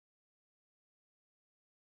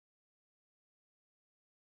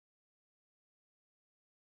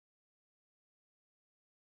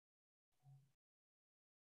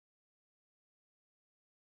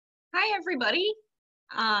Hi, everybody.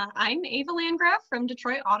 I'm Ava Landgraf from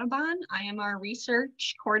Detroit Audubon. I am our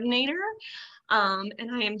research coordinator, and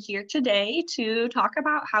I am here today to talk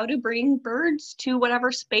about how to bring birds to whatever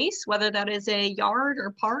space, whether that is a yard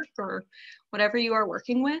or park or whatever you are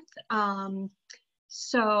working with.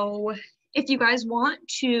 So if you guys want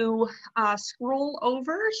to scroll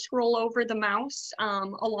over the mouse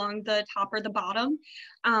along the top or the bottom,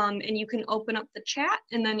 and you can open up the chat,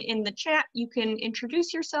 and then in the chat you can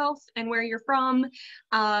introduce yourself and where you're from,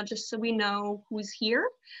 just so we know who's here.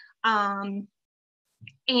 And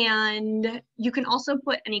you can also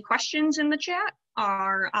put any questions in the chat.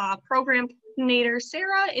 Our program coordinator,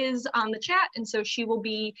 Sarah, is on the chat, and so she will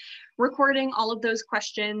be recording all of those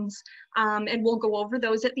questions, and we'll go over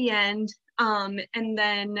those at the end. And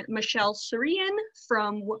then Michelle Serryen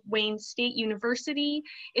from Wayne State University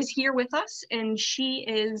is here with us, and she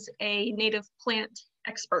is a native plant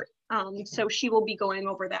expert. So she will be going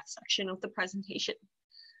over that section of the presentation.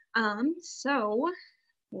 So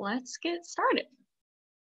let's get started.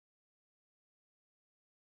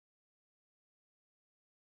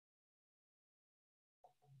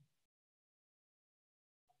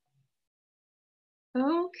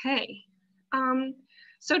 Okay,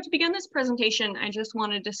 so to begin this presentation, I just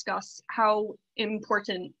want to discuss how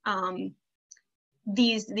important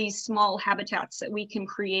these small habitats that we can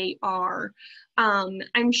create are.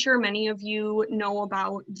 I'm sure many of you know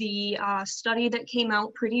about the study that came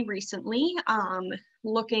out pretty recently,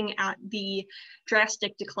 looking at the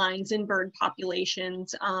drastic declines in bird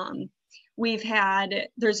populations.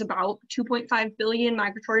 There's about 2.5 billion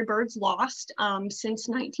migratory birds lost since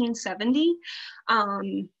 1970.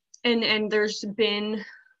 And there's been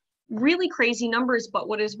really crazy numbers, but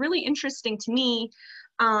what is really interesting to me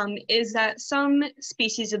is that some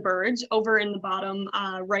species of birds, over in the bottom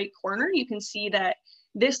right corner, you can see that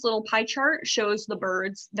this little pie chart shows the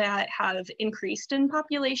birds that have increased in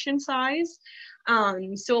population size.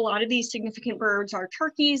 So a lot of these significant birds are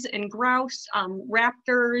turkeys and grouse,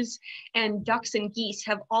 raptors, and ducks and geese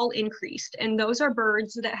have all increased. And those are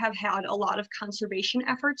birds that have had a lot of conservation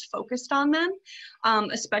efforts focused on them,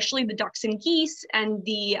 especially the ducks and geese, and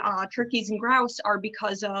the turkeys and grouse are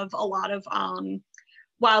because of a lot of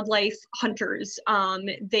wildlife hunters.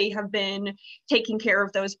 They have been taking care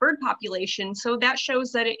of those bird populations. So that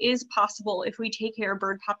shows that it is possible, if we take care of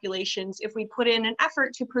bird populations, if we put in an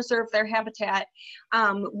effort to preserve their habitat,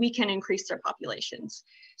 we can increase their populations.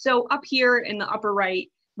 So up here in the upper right,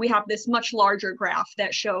 we have this much larger graph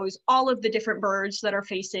that shows all of the different birds that are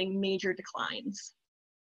facing major declines.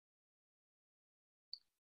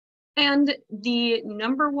 And the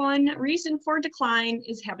number one reason for decline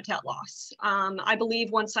is habitat loss. I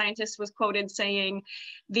believe one scientist was quoted saying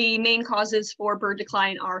the main causes for bird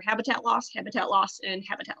decline are habitat loss, and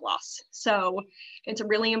habitat loss. So it's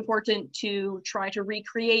really important to try to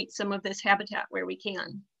recreate some of this habitat where we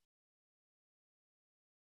can.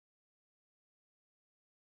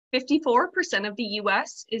 54% of the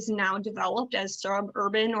US is now developed as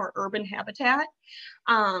suburban or urban habitat,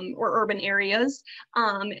 or urban areas,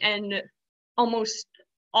 and almost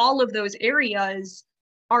all of those areas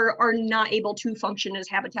are not able to function as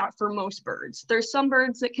habitat for most birds. There's some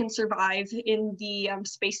birds that can survive in the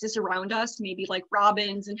spaces around us, maybe like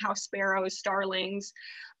robins and house sparrows, starlings.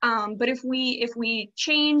 But if we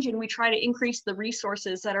change and we try to increase the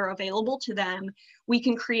resources that are available to them, we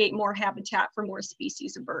can create more habitat for more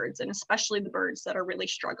species of birds, and especially the birds that are really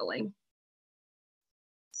struggling.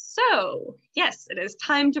 So yes, it is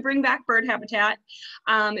time to bring back bird habitat.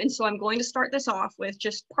 And so I'm going to start this off with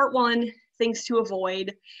just part one, things to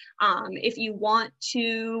avoid. If you want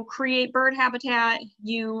to create bird habitat,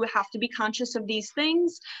 you have to be conscious of these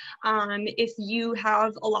things. If you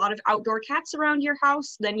have a lot of outdoor cats around your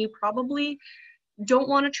house, then you probably don't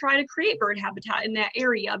want to try to create bird habitat in that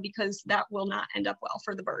area, because that will not end up well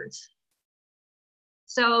for the birds.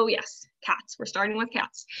 So yes, cats, we're starting with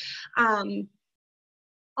cats.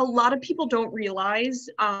 A lot of people don't realize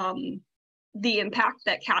the impact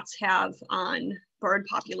that cats have on bird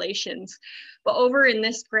populations. But over in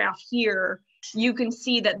this graph here, you can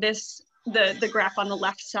see that the graph on the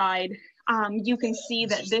left side, you can see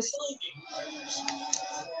that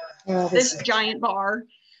this giant bar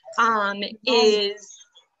is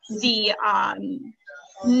the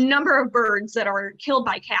number of birds that are killed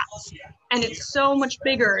by cats. And it's so much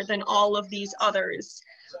bigger than all of these others.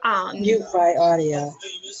 Mute by audio.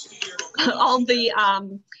 All the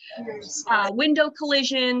window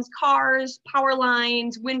collisions, cars, power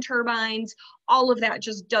lines, wind turbines, all of that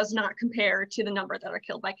just does not compare to the number that are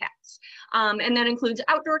killed by cats. And that includes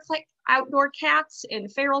outdoor cats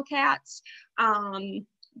and feral cats.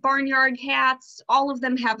 barnyard cats, all of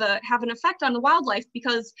them have an effect on the wildlife,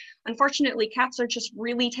 because unfortunately cats are just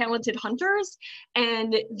really talented hunters,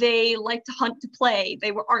 and they like to hunt to play.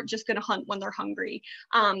 They aren't just going to hunt when they're hungry.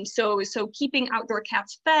 So keeping outdoor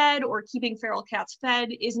cats fed or keeping feral cats fed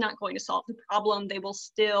is not going to solve the problem. They will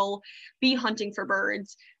still be hunting for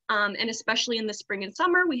birds. And especially in the spring and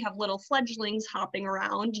summer, we have little fledglings hopping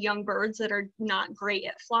around, young birds that are not great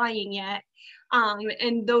at flying yet.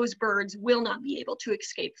 And those birds will not be able to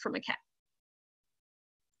escape from a cat.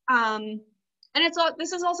 And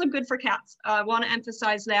this is also good for cats. I want to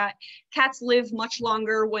emphasize that cats live much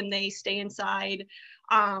longer when they stay inside.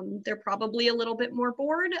 They're probably a little bit more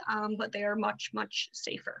bored, but they are much, much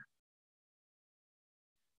safer.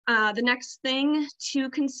 The next thing to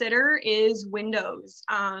consider is windows.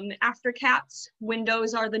 After cats,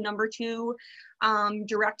 windows are the #2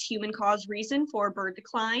 direct human cause reason for bird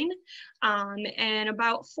decline. And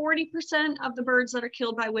about 40% of the birds that are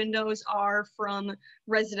killed by windows are from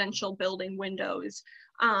residential building windows.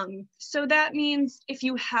 So that means if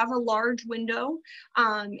you have a large window,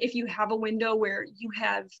 if you have a window where you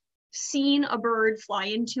have seen a bird fly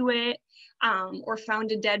into it, or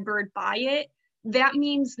found a dead bird by it, that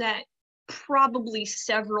means that probably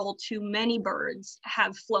several too many birds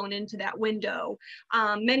have flown into that window.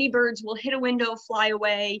 Many birds will hit a window, fly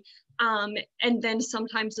away, and then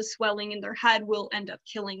sometimes the swelling in their head will end up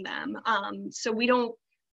killing them. So we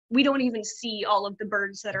don't even see all of the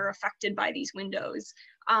birds that are affected by these windows.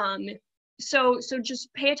 So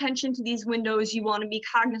just pay attention to these windows. You want to be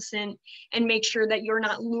cognizant and make sure that you're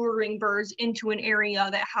not luring birds into an area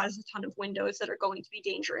that has a ton of windows that are going to be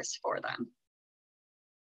dangerous for them.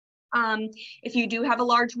 If you do have a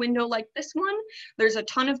large window like this one, there's a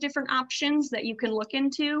ton of different options that you can look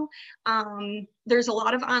into. There's a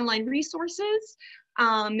lot of online resources.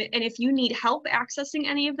 And if you need help accessing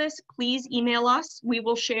any of this, please email us. We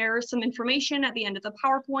will share some information at the end of the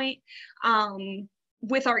PowerPoint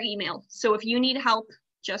with our email. So if you need help,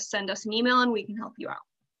 just send us an email and we can help you out.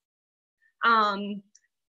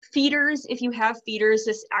 Feeders, if you have feeders,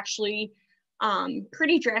 this actually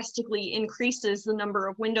pretty drastically increases the number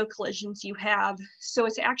of window collisions you have. So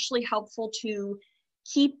it's actually helpful to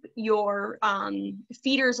keep your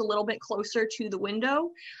feeders a little bit closer to the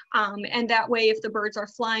window. And that way, if the birds are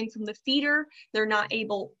flying from the feeder, they're not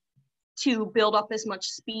able to build up as much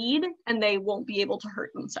speed and they won't be able to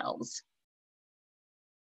hurt themselves.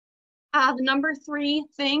 The #3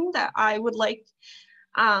 thing that I would like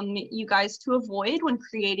you guys to avoid when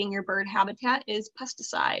creating your bird habitat is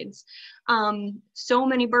pesticides. So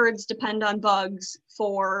many birds depend on bugs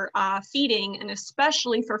for feeding, and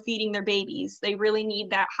especially for feeding their babies. They really need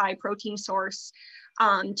that high protein source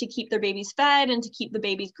to keep their babies fed and to keep the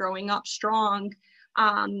babies growing up strong.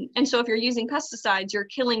 And so if you're using pesticides, you're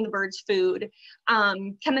killing the bird's food.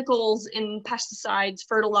 Chemicals in pesticides,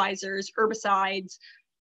 fertilizers, herbicides,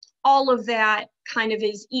 all of that kind of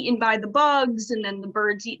is eaten by the bugs, and then the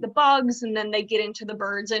birds eat the bugs, and then they get into the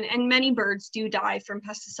birds. And many birds do die from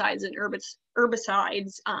pesticides and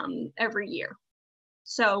herbicides every year.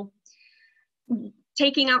 So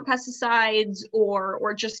taking out pesticides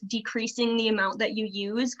or just decreasing the amount that you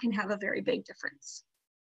use can have a very big difference.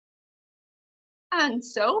 And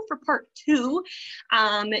so for part 2,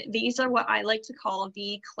 these are what I like to call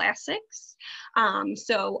the classics.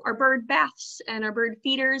 So our bird baths and our bird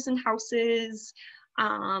feeders and houses.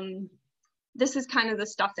 This is kind of the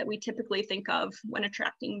stuff that we typically think of when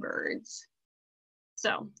attracting birds.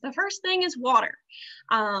 So the first thing is water.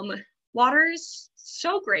 Water is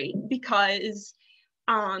so great because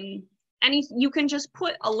you can just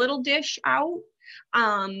put a little dish out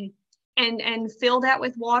and fill that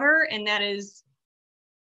with water, and that is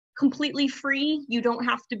completely free. You don't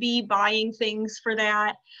have to be buying things for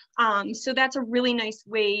that. So that's a really nice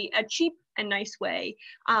way, a cheap and nice way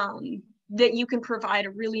that you can provide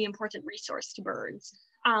a really important resource to birds.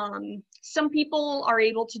 Some people are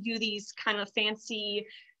able to do these kind of fancy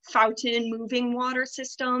fountain moving water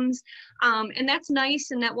systems, and that's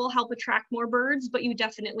nice and that will help attract more birds, but you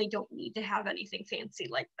definitely don't need to have anything fancy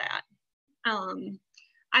like that.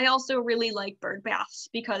 I also really like bird baths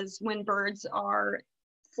because when birds are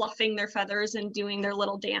fluffing their feathers and doing their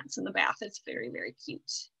little dance in the bath, it's very, very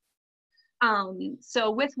cute. So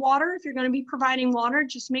with water, if you're going to be providing water,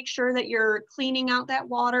 just make sure that you're cleaning out that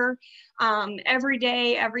water every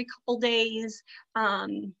day, every couple days.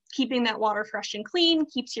 Keeping that water fresh and clean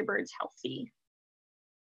keeps your birds healthy.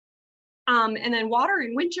 And then water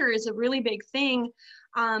in winter is a really big thing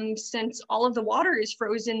since all of the water is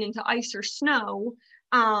frozen into ice or snow.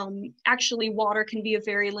 Actually, water can be a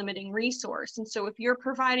very limiting resource. And so if you're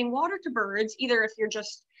providing water to birds, either if you're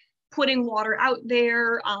just putting water out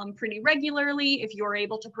there pretty regularly. If you're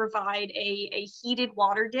able to provide a heated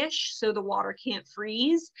water dish so the water can't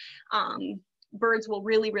freeze, birds will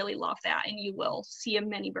really, really love that, and you will see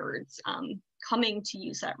many birds coming to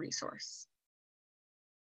use that resource.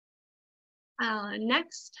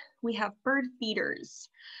 Next, we have bird feeders.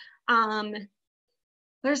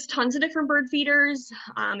 There's tons of different bird feeders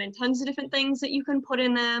and tons of different things that you can put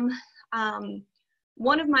in them.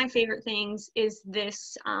 One of my favorite things is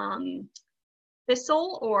this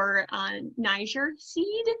thistle or Niger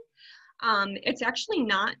seed. It's actually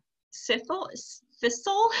not thistle.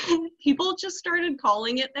 People just started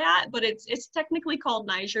calling it that, but it's technically called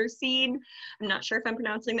Niger seed. I'm not sure if I'm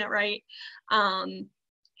pronouncing that right.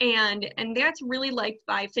 And that's really liked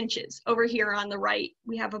by finches. Over here on the right,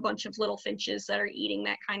 we have a bunch of little finches that are eating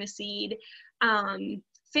that kind of seed.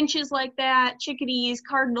 Finches like that, chickadees,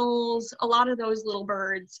 cardinals, a lot of those little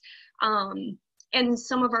birds. And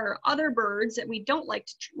some of our other birds that we don't like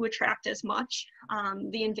to attract as much,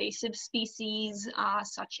 the invasive species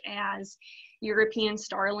such as European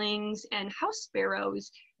starlings and house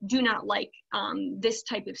sparrows, do not like this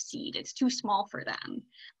type of seed. It's too small for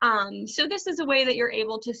them. So this is a way that you're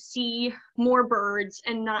able to see more birds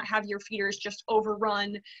and not have your feeders just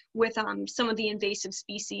overrun with some of the invasive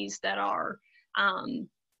species that are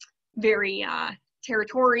very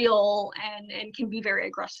territorial and can be very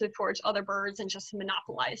aggressive towards other birds and just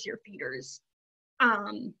monopolize your feeders.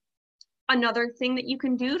 Another thing that you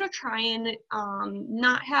can do to try and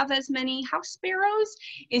not have as many house sparrows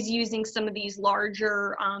is using some of these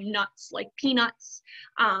larger nuts like peanuts,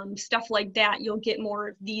 stuff like that. You'll get more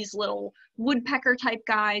of these little woodpecker type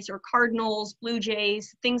guys or cardinals, blue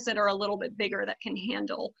jays, things that are a little bit bigger that can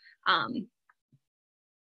handle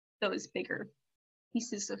those bigger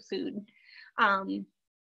pieces of food.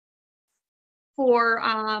 For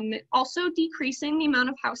also decreasing the amount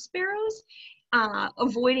of house sparrows,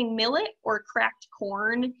 avoiding millet or cracked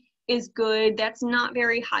corn is good. That's not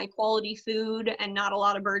very high quality food and not a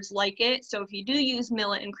lot of birds like it. So if you do use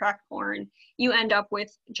millet and cracked corn, you end up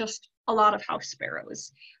with just a lot of house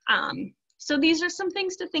sparrows. So these are some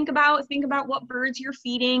things to think about. Think about what birds you're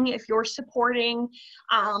feeding, if you're supporting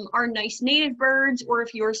our nice native birds, or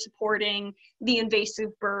if you're supporting the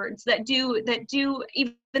invasive birds that do,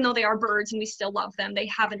 even though they are birds and we still love them, they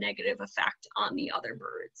have a negative effect on the other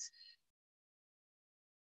birds.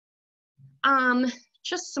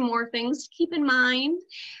 Just some more things to keep in mind.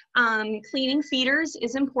 Cleaning feeders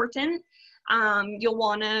is important. You'll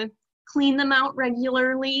want to clean them out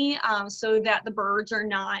regularly so that the birds are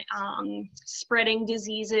not spreading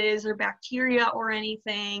diseases or bacteria or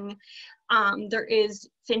anything. There is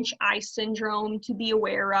finch eye syndrome to be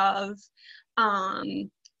aware of.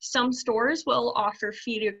 Some stores will offer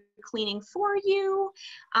feeder cleaning for you,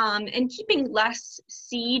 and keeping less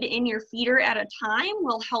seed in your feeder at a time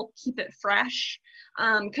will help keep it fresh,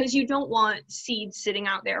 because you don't want seed sitting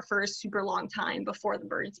out there for a super long time before the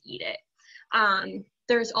birds eat it.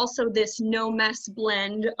 There's also this no mess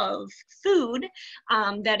blend of food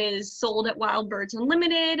that is sold at Wild Birds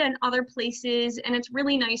Unlimited and other places, and it's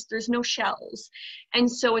really nice. There's no shells,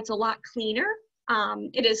 and so it's a lot cleaner.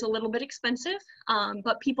 It is a little bit expensive,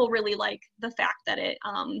 but people really like the fact that it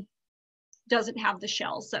doesn't have the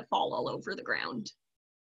shells that fall all over the ground.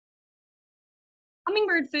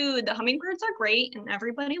 Hummingbird food. The hummingbirds are great and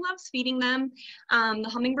everybody loves feeding them. The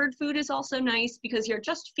hummingbird food is also nice because you're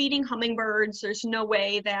just feeding hummingbirds. There's no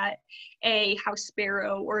way that a house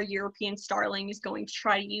sparrow or a European starling is going to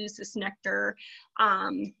try to use this nectar.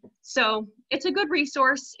 So it's a good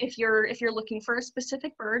resource if you're looking for a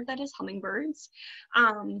specific bird that is hummingbirds.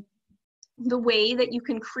 The way that you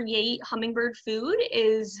can create hummingbird food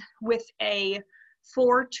is with a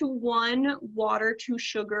 4:1 water to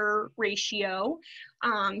sugar ratio.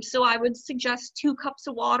 So I would suggest 2 cups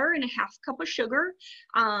of water and a 1/2 cup of sugar.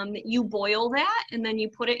 You boil that and then you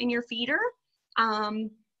put it in your feeder.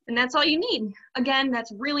 And that's all you need. Again,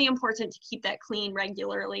 that's really important to keep that clean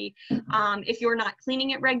regularly. If you're not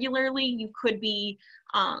cleaning it regularly, you could be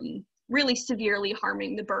really severely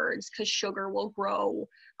harming the birds because sugar will grow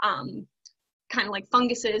kind of like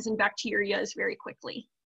funguses and bacteria very quickly.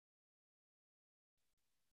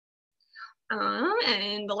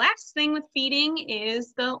 And the last thing with feeding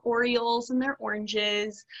is the orioles and their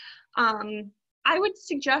oranges. I would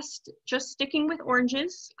suggest just sticking with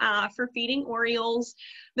oranges for feeding orioles.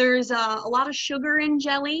 There's a lot of sugar in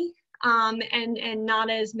jelly and not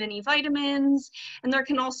as many vitamins. And there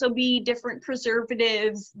can also be different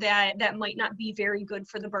preservatives that might not be very good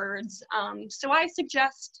for the birds. So I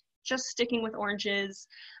suggest just sticking with oranges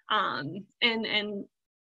and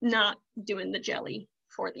not doing the jelly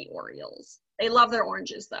for the orioles They love their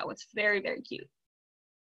oranges though. It's very, very cute.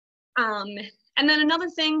 And then another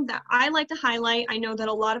thing that I like to highlight, I know that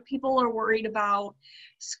a lot of people are worried about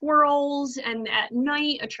squirrels and at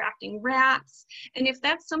night attracting rats. And if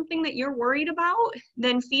that's something that you're worried about,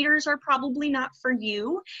 then feeders are probably not for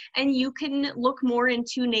you. And you can look more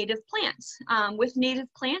into native plants. With native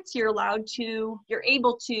plants, you're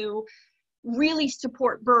able to really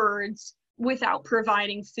support birds without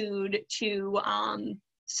providing food to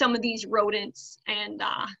some of these rodents and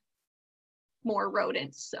more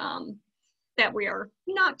rodents that we are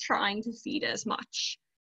not trying to feed as much.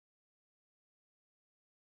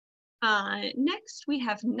 Next, we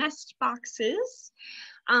have nest boxes.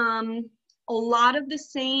 A lot of the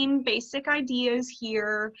same basic ideas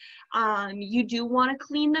here. You do want to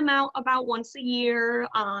clean them out about once a year.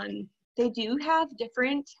 They do have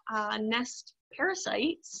different nest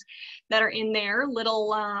parasites that are in there,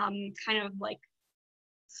 little kind of like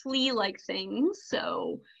flea-like things.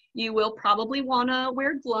 So you will probably want to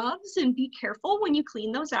wear gloves and be careful when you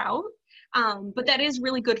clean those out. But that is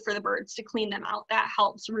really good for the birds to clean them out. That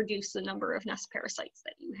helps reduce the number of nest parasites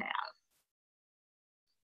that you have.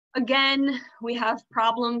 Again, we have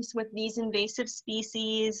problems with these invasive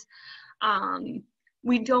species.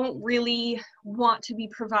 We don't really want to be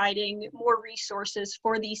providing more resources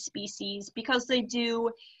for these species because they do,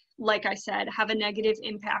 like I said, have a negative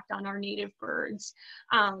impact on our native birds.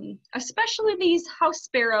 Especially these house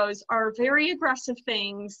sparrows are very aggressive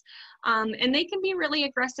things, and they can be really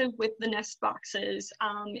aggressive with the nest boxes.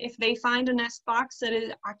 If they find a nest box that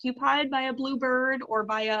is occupied by a bluebird or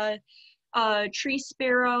by a tree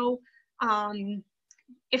sparrow,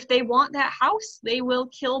 if they want that house, they will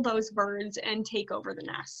kill those birds and take over the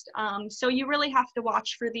nest. So you really have to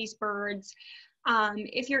watch for these birds.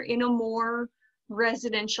 If you're in a more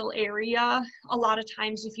residential area, a lot of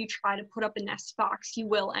times if you try to put up a nest box, you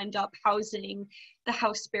will end up housing the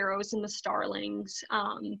house sparrows and the starlings.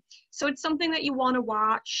 So it's something that you want to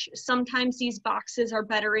watch. Sometimes these boxes are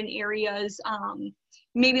better in areas,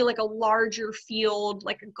 maybe like a larger field,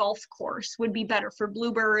 like a golf course would be better for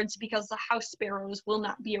bluebirds because the house sparrows will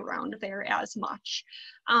not be around there as much.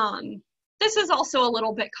 This is also a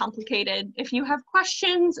little bit complicated. If you have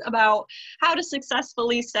questions about how to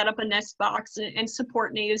successfully set up a nest box and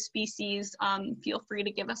support native species, feel free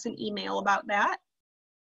to give us an email about that.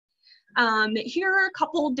 Here are a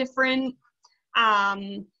couple different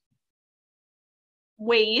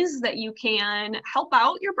ways that you can help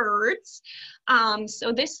out your birds.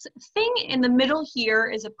 So this thing in the middle here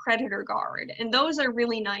is a predator guard, and those are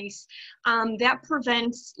really nice. That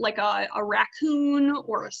prevents like a raccoon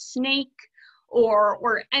or a snake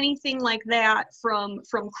or anything like that from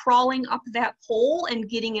crawling up that pole and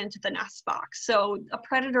getting into the nest box. So a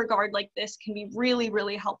predator guard like this can be really,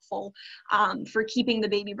 really helpful for keeping the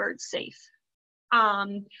baby birds safe.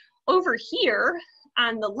 Over here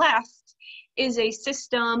on the left is a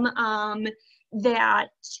system that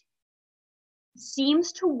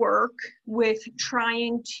seems to work with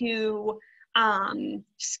trying to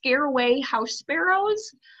scare away house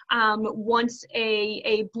sparrows once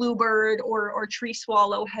a bluebird or tree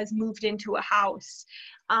swallow has moved into a house.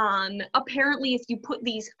 Apparently, if you put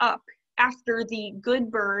these up after the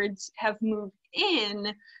good birds have moved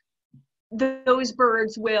in, those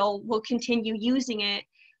birds will continue using it,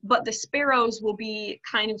 but the sparrows will be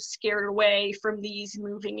kind of scared away from these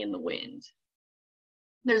moving in the wind.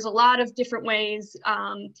 There's a lot of different ways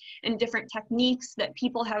and different techniques that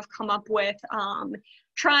people have come up with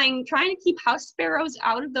trying to keep house sparrows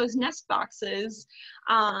out of those nest boxes.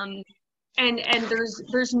 And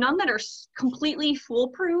there's none that are completely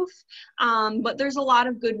foolproof, but there's a lot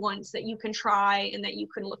of good ones that you can try and that you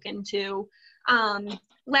can look into.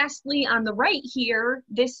 Lastly, on the right here,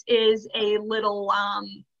 this is a little,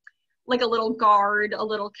 like a little guard, a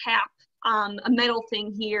little cap, a metal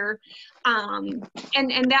thing here, and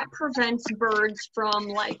that prevents birds from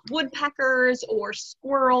like woodpeckers or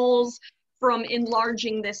squirrels from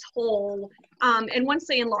enlarging this hole. And once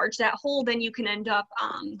they enlarge that hole, then you can end up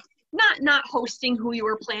not hosting who you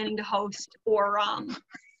were planning to host, or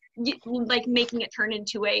like making it turn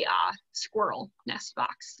into a squirrel nest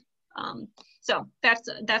box. So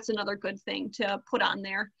that's another good thing to put on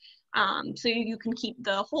there. So you can keep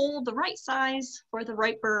the hole the right size for the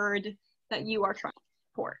right bird that you are trying to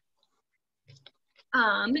support.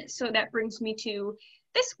 So that brings me to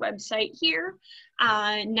this website here.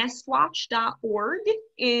 Nestwatch.org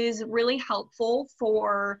is really helpful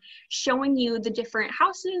for showing you the different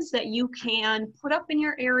houses that you can put up in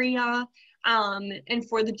your area, and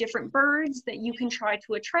for the different birds that you can try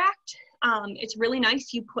to attract. It's really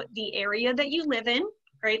nice. You put the area that you live in,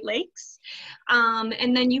 Great Lakes.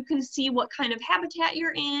 And then you can see what kind of habitat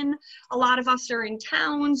you're in. A lot of us are in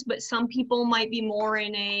towns, but some people might be more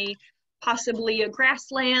in a possibly a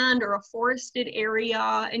grassland or a forested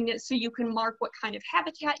area. And so you can mark what kind of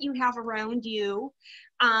habitat you have around you.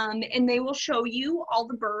 And they will show you all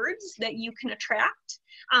the birds that you can attract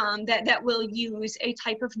that will use a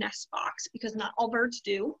type of nest box, because not all birds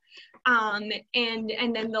do. And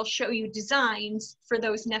then they'll show you designs for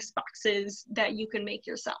those nest boxes that you can make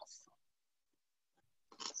yourself.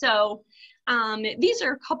 So these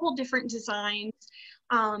are a couple different designs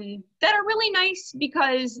that are really nice,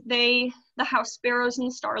 because the house sparrows and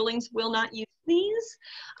the starlings will not use these.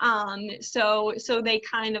 So they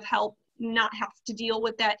kind of help not have to deal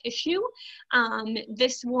with that issue.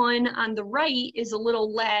 This one on the right is a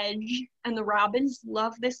little ledge, and the robins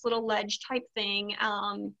love this little ledge type thing.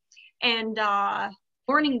 And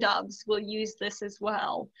mourning doves will use this as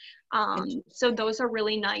well. So those are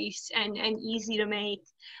really nice and easy to make.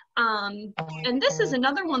 And this is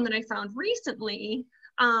another one that I found recently,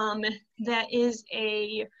 that is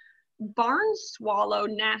a barn swallow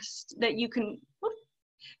nest that you can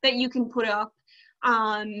put up.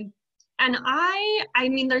 And I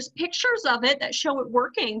mean, there's pictures of it that show it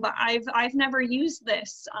working, but I've never used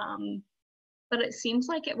this. But it seems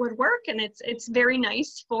like it would work, and it's very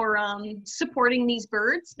nice for supporting these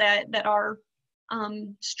birds that are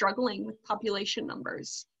struggling with population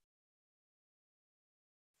numbers.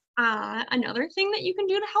 Another thing that you can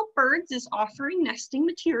do to help birds is offering nesting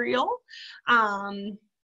material. I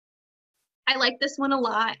like this one a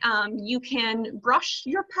lot. You can brush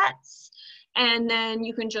your pets, and then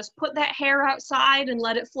you can just put that hair outside and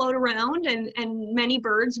let it float around, and many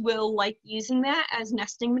birds will like using that as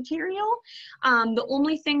nesting material. The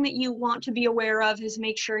only thing that you want to be aware of is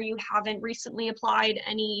make sure you haven't recently applied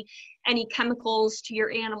any chemicals to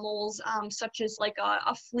your animals, such as like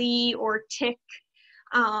a flea or tick,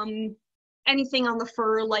 anything on the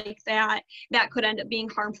fur like that could end up being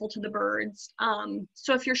harmful to the birds.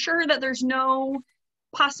 So if you're sure that there's no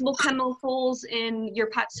possible chemicals in your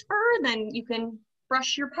pet's fur, then you can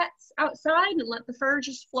brush your pets outside and let the fur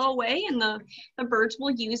just flow away, and the birds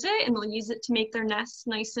will use it, and they'll use it to make their nests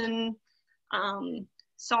nice and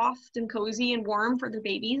soft and cozy and warm for their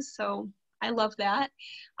babies. So I love that.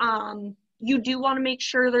 You do want to make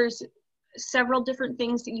sure there's several different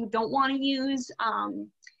things that you don't want to use.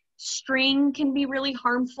 String can be really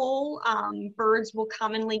harmful. Birds will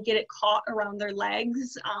commonly get it caught around their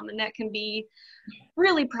legs, and that can be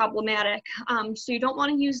really problematic. So you don't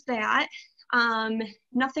want to use that.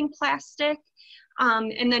 Nothing plastic.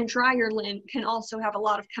 And then dryer lint can also have a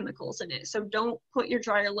lot of chemicals in it. So don't put your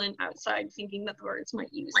dryer lint outside thinking that the birds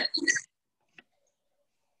might use it.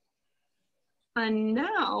 And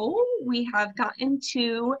now we have gotten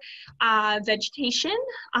to vegetation.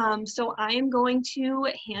 So I am going to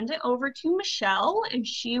hand it over to Michelle, and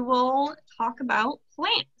she will talk about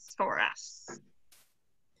plants for us.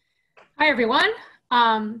 Hi, everyone.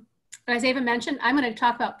 As Ava mentioned, I'm going to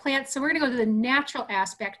talk about plants. So we're going to go to the natural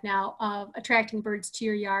aspect now of attracting birds to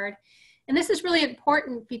your yard. And this is really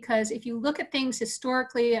important because if you look at things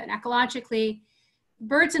historically and ecologically,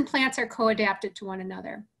 birds and plants are co-adapted to one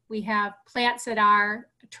another. We have plants that are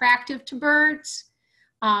attractive to birds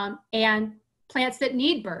and plants that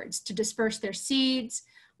need birds to disperse their seeds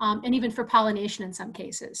and even for pollination in some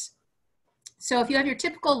cases. So if you have your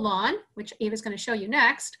typical lawn, which Ava's going to show you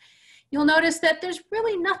next, you'll notice that there's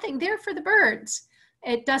really nothing there for the birds.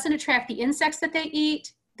 It doesn't attract the insects that they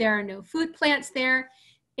eat. There are no food plants there.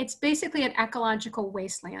 It's basically an ecological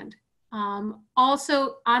wasteland.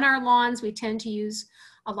 Also on our lawns, we tend to use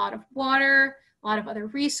a lot of water, a lot of other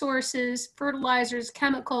resources, fertilizers,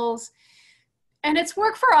 chemicals, and it's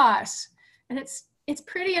work for us. And it's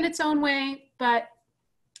pretty in its own way, but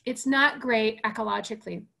it's not great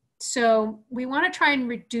ecologically. So we want to try and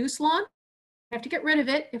reduce lawn. We have to get rid of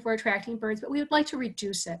it if we're attracting birds, but we would like to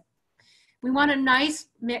reduce it. We want a nice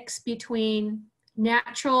mix between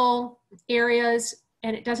natural areas,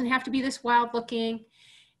 and it doesn't have to be this wild looking,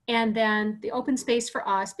 and then the open space for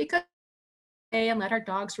us, because and let our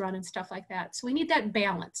dogs run and stuff like that. So we need that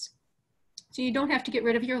balance. So you don't have to get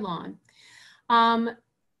rid of your lawn.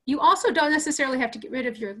 You also don't necessarily have to get rid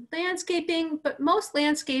of your landscaping, but most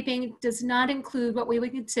landscaping does not include what we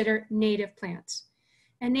would consider native plants.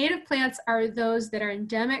 And native plants are those that are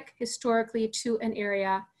endemic historically to an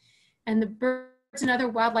area, and the birds and other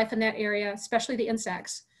wildlife in that area, especially the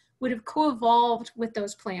insects, would have co-evolved with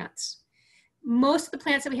those plants. Most of the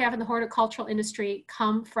plants that we have in the horticultural industry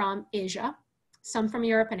come from Asia, some from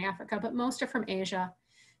Europe and Africa, but most are from Asia.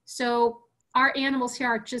 So our animals here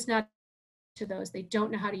are just not to those. They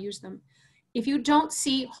don't know how to use them. If you don't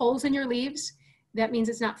see holes in your leaves, that means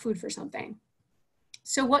it's not food for something.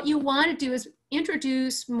 So what you want to do is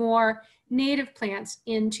introduce more native plants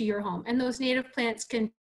into your home. And those native plants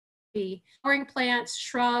can be flowering plants,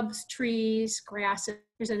 shrubs, trees, grasses.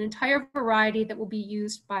 There's an entire variety that will be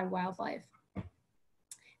used by wildlife.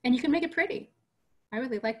 And you can make it pretty. I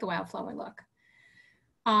really like the wildflower look.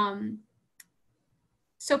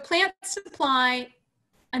 So plants supply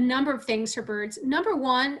a number of things for birds. Number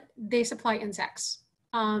one, they supply insects.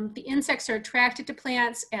 The insects are attracted to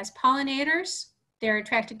plants as pollinators. They're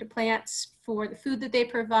attracted to plants for the food that they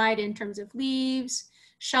provide in terms of leaves,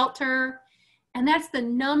 shelter, and that's the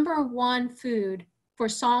number one food for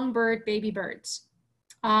songbird baby birds.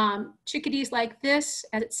 Chickadees like this,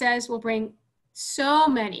 as it says, will bring so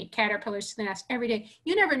many caterpillars to the nest every day.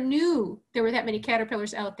 You never knew there were that many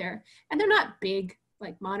caterpillars out there. And they're not big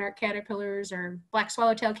like monarch caterpillars or black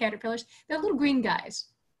swallowtail caterpillars. They're little green guys.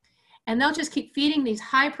 And they'll just keep feeding these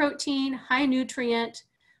high protein, high nutrient,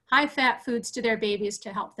 high fat foods to their babies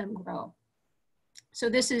to help them grow. So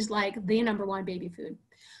this is like the number one baby food.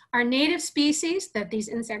 Our native species that these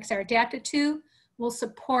insects are adapted to will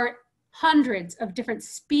support hundreds of different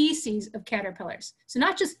species of caterpillars. So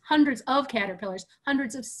not just hundreds of caterpillars,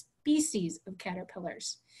 hundreds of species of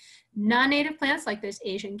caterpillars. Non-native plants like this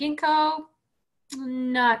Asian ginkgo,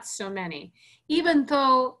 not so many. Even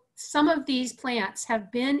though some of these plants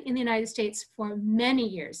have been in the United States for many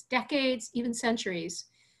years, decades, even centuries,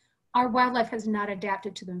 our wildlife has not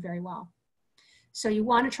adapted to them very well. So you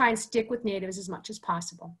want to try and stick with natives as much as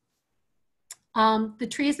possible. The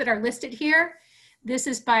trees that are listed here, this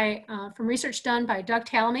is by, from research done by Doug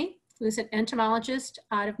Tallamy, who is an entomologist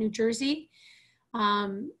out of New Jersey,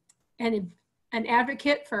 and an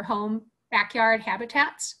advocate for home backyard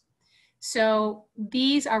habitats. So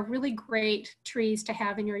these are really great trees to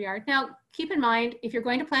have in your yard. Now, keep in mind, if you're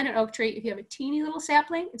going to plant an oak tree, if you have a teeny little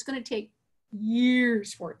sapling, it's going to take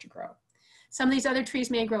years for it to grow. Some of these other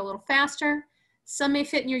trees may grow a little faster. Some may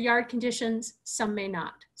fit in your yard conditions, some may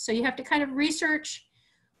not. So you have to kind of research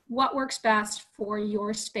what works best for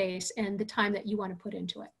your space and the time that you want to put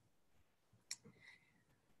into it.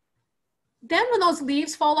 Then when those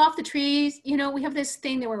leaves fall off the trees, you know, we have this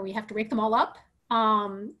thing where we have to rake them all up.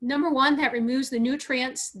 Number one, that removes the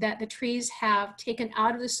nutrients that the trees have taken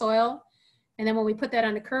out of the soil. And then when we put that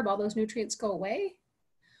on the curb, all those nutrients go away.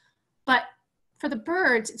 But for the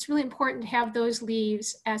birds, it's really important to have those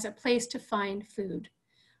leaves as a place to find food.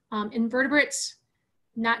 Invertebrates,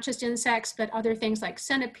 not just insects, but other things like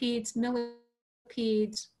centipedes,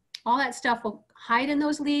 millipedes, all that stuff will hide in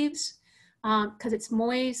those leaves because it's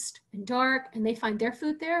moist and dark and they find their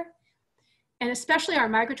food there. And especially our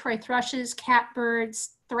migratory thrushes,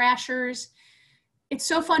 catbirds, thrashers, it's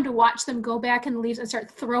so fun to watch them go back in the leaves and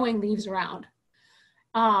start throwing leaves around,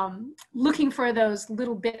 looking for those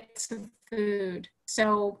little bits of food.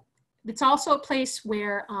 So it's also a place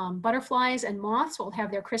where butterflies and moths will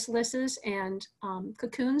have their chrysalises and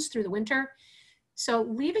cocoons through the winter. So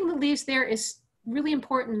leaving the leaves there is really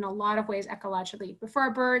important in a lot of ways ecologically. But for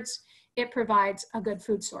our birds, it provides a good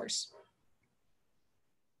food source.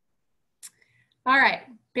 All right,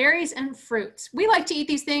 berries and fruits. We like to eat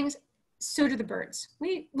these things, so do the birds.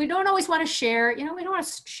 We don't always want to share, you know, we don't want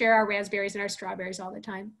to share our raspberries and our strawberries all the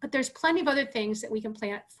time, but there's plenty of other things that we can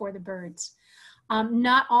plant for the birds.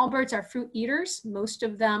 Not all birds are fruit eaters. Most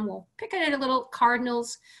of them will pick at it a little.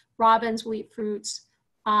 Cardinals, robins will eat fruits.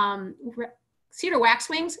 Cedar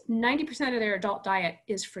waxwings, 90% of their adult diet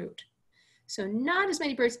is fruit. So not as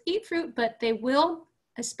many birds eat fruit, but they will,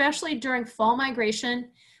 especially during fall migration,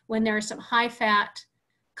 when there are some high fat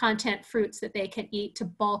content fruits that they can eat to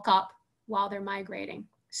bulk up while they're migrating.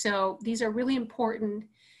 So these are really important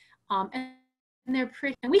and they're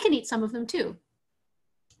pretty, and we can eat some of them too.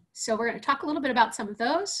 So we're going to talk a little bit about some of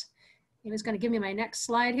those. Ava's going to give me my next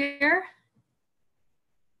slide here.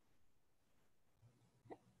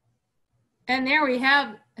 And there we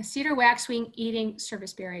have a cedar waxwing eating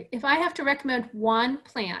serviceberry. If I have to recommend one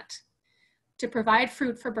plant to provide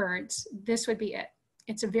fruit for birds, this would be it.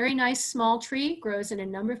 It's a very nice small tree, grows in a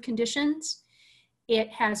number of conditions. It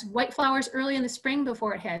has white flowers early in the spring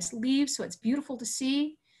before it has leaves, so it's beautiful to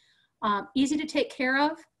see. Easy to take care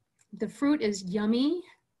of. The fruit is yummy.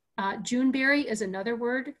 Juneberry is another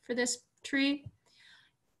word for this tree.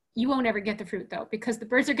 You won't ever get the fruit though, because the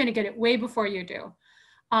birds are going to get it way before you do.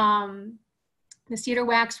 The cedar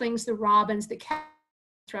waxwings, the robins, the cat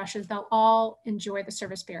thrushes, they'll all enjoy the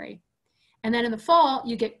serviceberry. And then in the fall,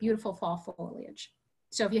 you get beautiful fall foliage.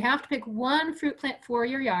 So if you have to pick one fruit plant for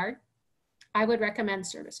your yard, I would recommend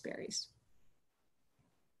serviceberries.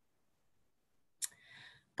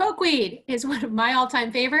 Pokeweed is one of my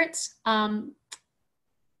all-time favorites.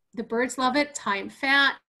 The birds love it. It's high in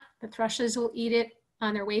fat. The thrushes will eat it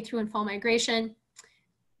on their way through in fall migration.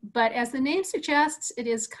 But as the name suggests, it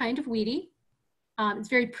is kind of weedy. It's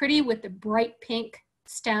very pretty with the bright pink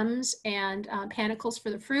stems and panicles for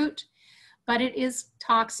the fruit, but it is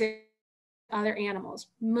toxic to other animals.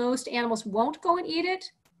 Most animals won't go and eat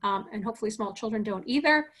it, and hopefully small children don't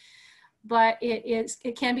either, but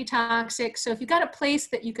it can be toxic. So if you've got a place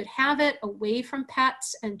that you could have it away from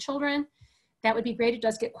pets and children, that would be great. It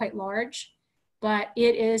does get quite large, but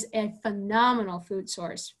it is a phenomenal food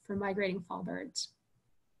source for migrating fall birds.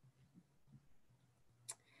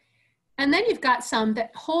 And then you've got some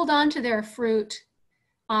that hold on to their fruit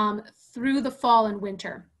through the fall and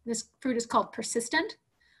winter. This fruit is called persistent.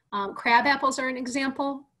 Crab apples are an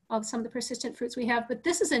example of some of the persistent fruits we have, but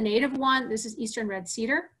this is a native one. This is eastern red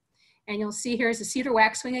cedar. And you'll see here's the cedar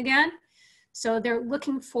waxwing again. So they're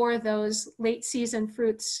looking for those late season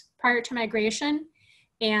fruits prior to migration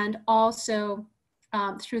and also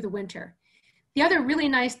through the winter. The other really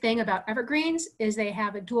nice thing about evergreens is they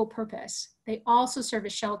have a dual purpose. They also serve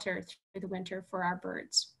as shelter through the winter for our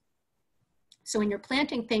birds. So when you're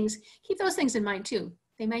planting things, keep those things in mind too.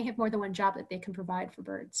 They may have more than one job that they can provide for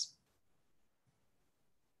birds.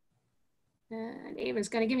 And Ava's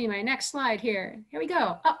going to give me my next slide here. Here we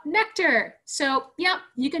go. Oh, nectar. So yeah,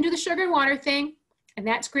 you can do the sugar and water thing, and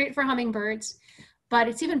that's great for hummingbirds, but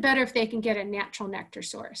it's even better if they can get a natural nectar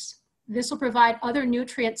source. This will provide other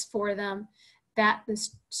nutrients for them that the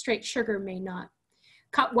straight sugar may not.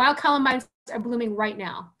 Wild columbines are blooming right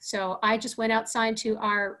now. So I just went outside to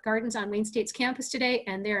our gardens on Wayne State's campus today,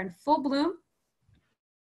 and they're in full bloom.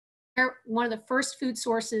 They're one of the first food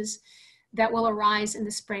sources that will arise in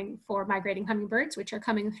the spring for migrating hummingbirds, which are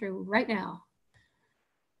coming through right now.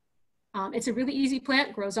 It's a really easy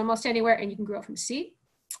plant, grows almost anywhere, and you can grow it from seed.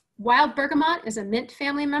 Wild bergamot is a mint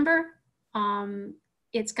family member.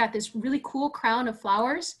 It's got this really cool crown of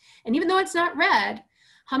flowers, and even though it's not red,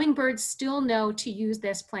 hummingbirds still know to use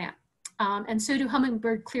this plant. And so do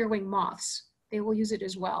hummingbird clearwing moths. They will use it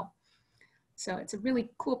as well. So it's a really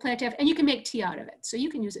cool plant to have, and you can make tea out of it, so you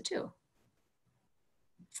can use it too.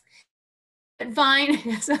 Vine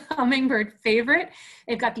is a hummingbird favorite.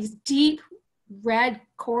 They've got these deep red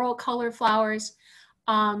coral color flowers,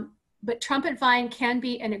 but trumpet vine can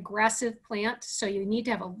be an aggressive plant, so you need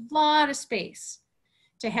to have a lot of space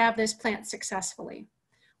to have this plant successfully.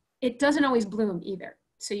 It doesn't always bloom either.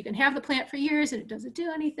 So you can have the plant for years and it doesn't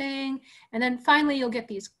do anything. And then finally you'll get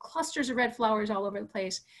these clusters of red flowers all over the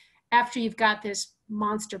place after you've got this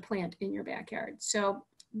monster plant in your backyard. So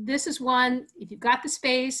this is one, if you've got the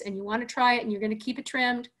space and you want to try it and you're going to keep it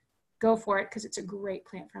trimmed, go for it because it's a great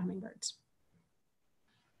plant for hummingbirds.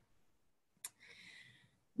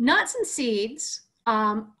 Nuts and seeds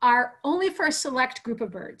are only for a select group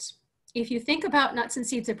of birds. If you think about nuts and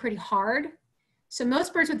seeds, they're pretty hard. So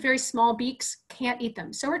most birds with very small beaks can't eat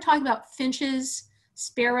them. So we're talking about finches,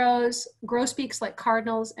 sparrows, grosbeaks like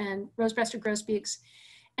cardinals and rose-breasted grosbeaks,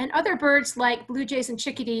 and other birds like blue jays and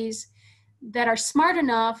chickadees that are smart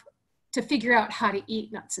enough to figure out how to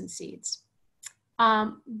eat nuts and seeds.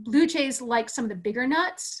 Blue jays like some of the bigger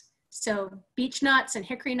nuts. So beech nuts and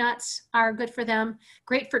hickory nuts are good for them.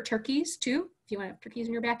 Great for turkeys too, if you want to have turkeys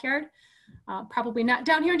in your backyard. Probably not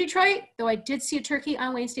down here in Detroit, though I did see a turkey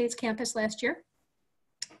on Wayne State's campus last year.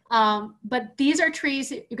 But these are trees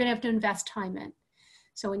that you're going to have to invest time in.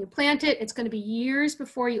 So when you plant it, it's going to be years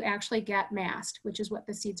before you actually get mast, which is what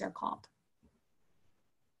the seeds are called.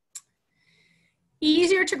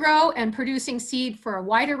 Easier to grow and producing seed for a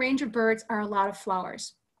wider range of birds are a lot of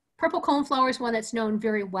flowers. Purple coneflower is one that's known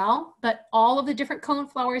very well, but all of the different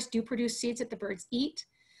coneflowers do produce seeds that the birds eat.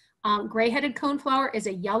 Gray-headed coneflower is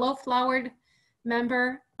a yellow flowered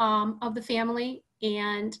member of the family,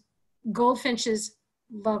 and goldfinches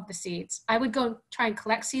love the seeds. I would go try and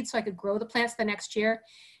collect seeds so I could grow the plants the next year,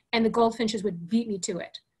 and the goldfinches would beat me to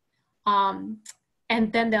it.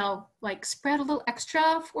 And then they'll like spread a little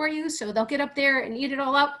extra for you, so they'll get up there and eat it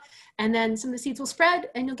all up, and then some of the seeds will spread,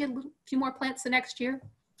 and you'll get a few more plants the next year.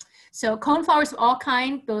 So coneflowers of all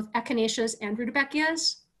kinds, both echinaceas and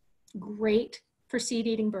rudbeckias, great for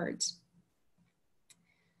seed-eating birds.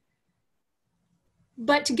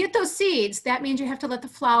 But to get those seeds, that means you have to let the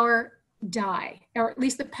flower die, or at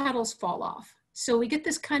least the petals fall off. So we get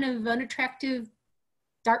this kind of unattractive,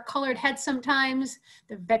 dark-colored head sometimes.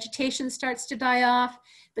 The vegetation starts to die off,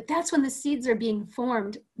 but that's when the seeds are being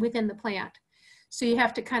formed within the plant. So you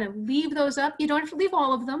have to kind of leave those up. You don't have to leave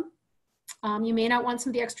all of them. You may not want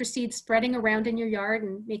some of the extra seeds spreading around in your yard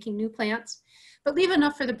and making new plants, but leave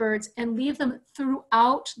enough for the birds and leave them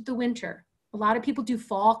throughout the winter. A lot of people do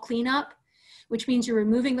fall cleanup, which means you're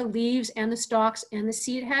removing the leaves and the stalks and the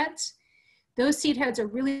seed heads. Those seed heads are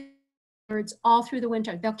really birds all through the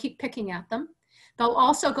winter. They'll keep picking at them. They'll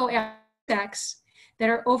also go after insects that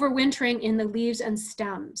are overwintering in the leaves and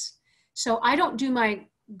stems. So I don't do my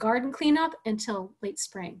garden cleanup until late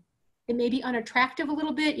spring. It may be unattractive a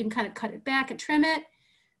little bit. You can kind of cut it back and trim it,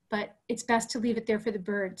 but it's best to leave it there for the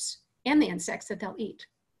birds and the insects that they'll eat.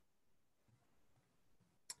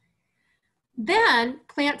 Then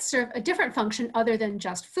plants serve a different function other than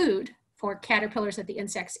just food for caterpillars that the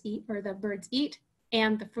insects eat or the birds eat,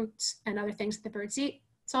 and the fruits and other things that the birds eat.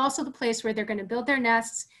 It's also the place where they're going to build their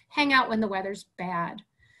nests, hang out when the weather's bad.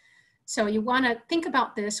 So you want to think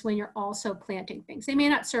about this when you're also planting things. They may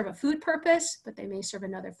not serve a food purpose, but they may serve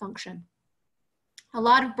another function. A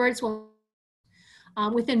lot of birds will,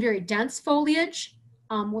 within very dense foliage,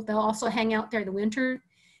 they'll also hang out there in the winter.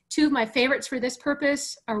 Two of my favorites for this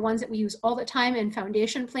purpose are ones that we use all the time in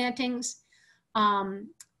foundation plantings.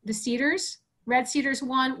 The cedars, red cedar is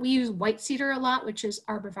one. We use white cedar a lot, which is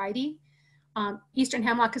arborvitae. Eastern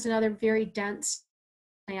hemlock is another very dense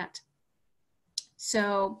plant.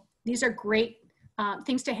 So these are great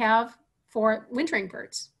things to have for wintering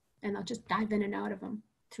birds, and they'll just dive in and out of them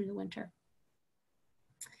through the winter.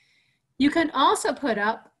 You can also put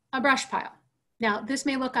up a brush pile. Now, this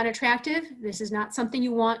may look unattractive. This is not something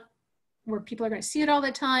you want where people are going to see it all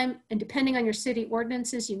the time, and depending on your city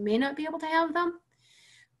ordinances, you may not be able to have them.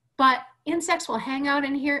 But insects will hang out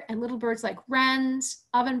in here, and little birds like wrens,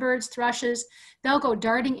 ovenbirds, thrushes, they'll go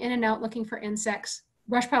darting in and out looking for insects.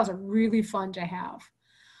 Brush piles are really fun to have.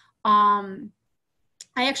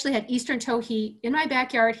 I actually had eastern towhee in my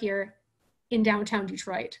backyard here in downtown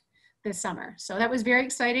Detroit this summer. So that was very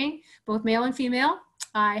exciting, both male and female.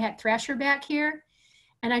 I had thrasher back here,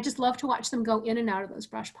 and I just love to watch them go in and out of those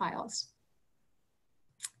brush piles.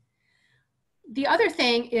 The other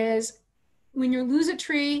thing is when you lose a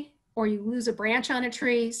tree or you lose a branch on a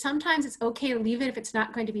tree, sometimes it's okay to leave it if it's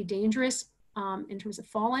not going to be dangerous in terms of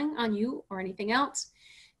falling on you or anything else,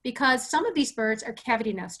 because some of these birds are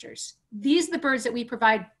cavity nesters. These are the birds that we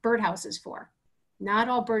provide birdhouses for. Not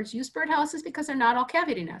all birds use birdhouses because they're not all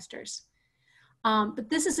cavity nesters. But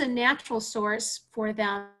this is a natural source for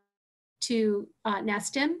them to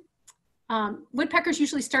nest in. Woodpeckers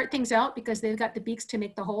usually start things out because they've got the beaks to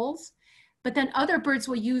make the holes. But then other birds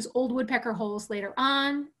will use old woodpecker holes later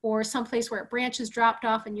on, or someplace where branches dropped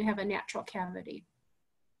off and you have a natural cavity.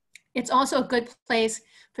 It's also a good place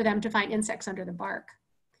for them to find insects under the bark.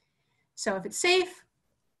 So if it's safe,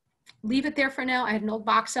 leave it there for now. I had an old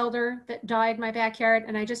box elder that died in my backyard,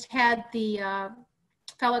 and I just had the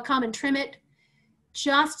fellow come and trim it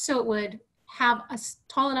just so it would have a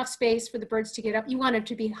tall enough space for the birds to get up. You want it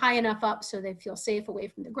to be high enough up so they feel safe away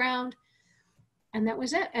from the ground. And that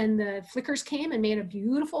was it. And the flickers came and made a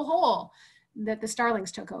beautiful hole that the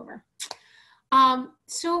starlings took over.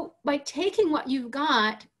 So by taking what you've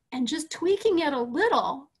got and just tweaking it a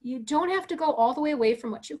little, you don't have to go all the way away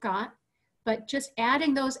from what you've got, but just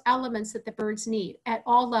adding those elements that the birds need at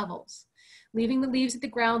all levels. Leaving the leaves at the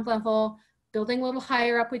ground level, building a little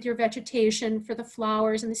higher up with your vegetation for the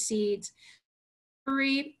flowers and the seeds,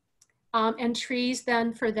 and trees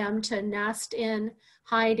then for them to nest in,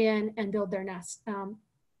 hide in, and build their nest,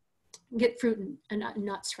 get fruit and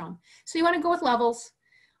nuts from. So you want to go with levels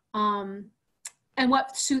and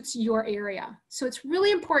what suits your area. So it's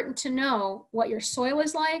really important to know what your soil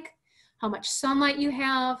is like, how much sunlight you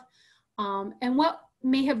have, and what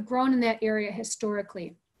may have grown in that area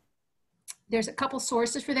historically. There's a couple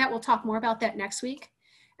sources for that. We'll talk more about that next week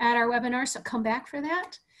at our webinar, so come back for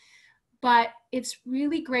that. But it's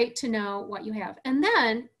really great to know what you have. And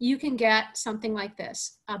then you can get something like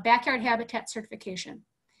this, a backyard habitat certification.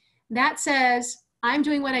 That says, I'm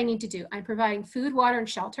doing what I need to do. I'm providing food, water, and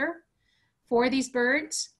shelter for these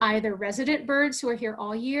birds, either resident birds who are here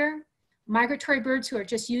all year, migratory birds who are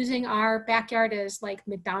just using our backyard as like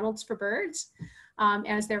McDonald's for birds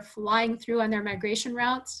as they're flying through on their migration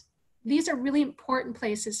routes. These are really important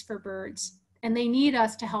places for birds, and they need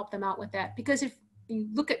us to help them out with that, because if you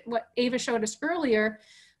look at what Ava showed us earlier,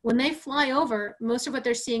 when they fly over, most of what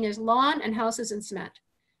they're seeing is lawn and houses and cement.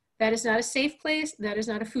 That is not a safe place. That is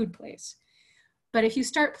not a food place. But if you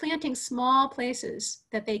start planting small places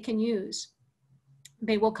that they can use,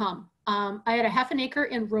 they will come. I had a half an acre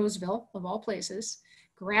in Roseville, of all places,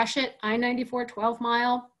 Gratiot, I-94, 12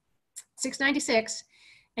 mile, 696.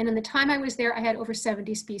 And in the time I was there, I had over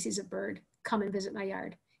 70 species of bird come and visit my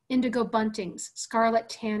yard. Indigo buntings, scarlet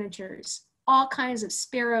tanagers, all kinds of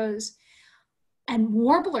sparrows, and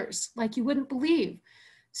warblers like you wouldn't believe.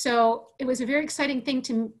 So it was a very exciting thing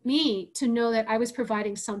to me to know that I was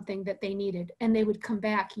providing something that they needed, and they would come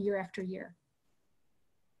back year after year.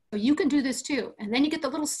 So you can do this too. And then you get the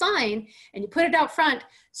little sign and you put it out front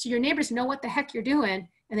so your neighbors know what the heck you're doing,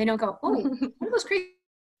 and they don't go, oh, what are those crazy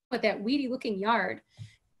with that weedy looking yard?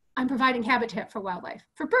 I'm providing habitat for wildlife,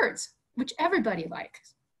 for birds, which everybody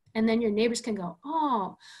likes. And then your neighbors can go,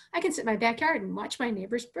 oh, I can sit in my backyard and watch my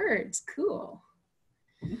neighbor's birds. Cool.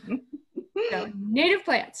 So native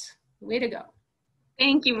plants, way to go.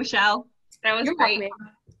 Thank you, Michelle. That was You're great.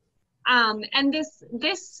 And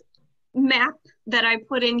this map that I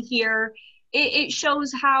put in here, it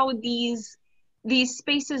shows how these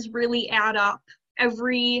spaces really add up.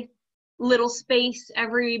 Every little space,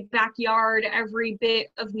 every backyard, every bit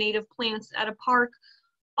of native plants at a park,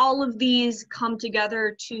 all of these come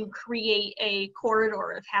together to create a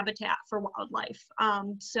corridor of habitat for wildlife.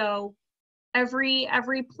 So every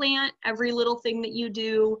plant, every little thing that you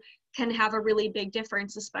do can have a really big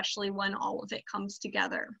difference, especially when all of it comes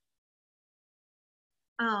together.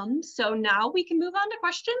 So now we can move on to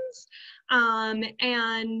questions.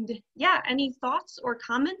 And yeah, any thoughts or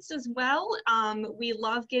comments as well. We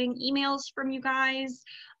love getting emails from you guys,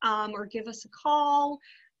 or give us a call.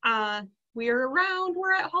 We're around,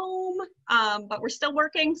 we're at home, but we're still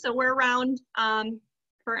working, so we're around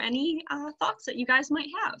for any thoughts that you guys might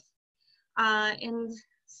have. And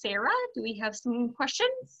Sarah, do we have some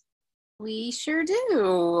questions? We sure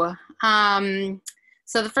do.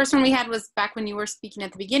 So the first one we had was back when you were speaking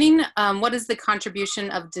at the beginning. What is the contribution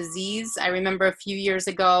of disease? I remember a few years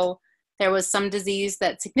ago, there was some disease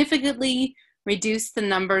that significantly reduced the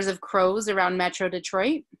numbers of crows around Metro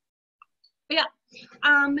Detroit. Yeah,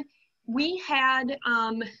 we had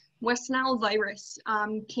West Nile virus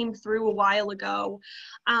came through a while ago.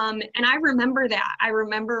 And I remember that. I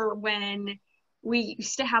remember when we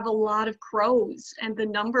used to have a lot of crows and the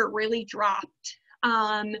number really dropped.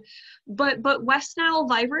 But West Nile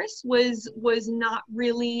virus was not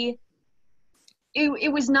really,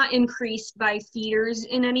 it was not increased by feeders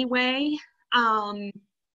in any way.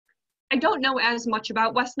 I don't know as much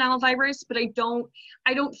about West Nile virus, but I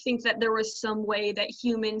don't think that there was some way that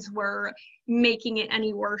humans were making it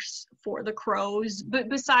any worse for the crows, but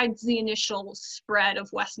besides the initial spread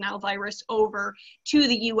of West Nile virus over to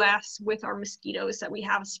the US with our mosquitoes that we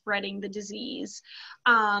have spreading the disease.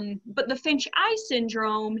 But the finch eye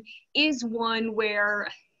syndrome is one where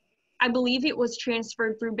I believe it was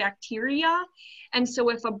transferred through bacteria. And so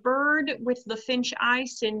if a bird with the finch eye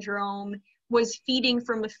syndrome was feeding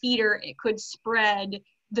from a feeder, it could spread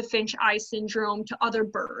the finch eye syndrome to other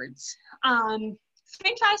birds.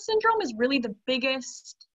 Finch eye syndrome is really the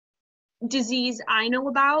biggest disease I know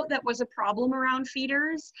about that was a problem around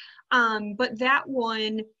feeders. But that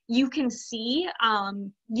one you can see,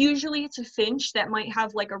 usually it's a finch that might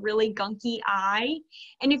have like a really gunky eye.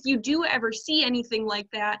 And if you do ever see anything like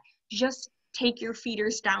that, just take your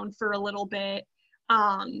feeders down for a little bit,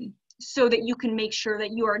 so that you can make sure that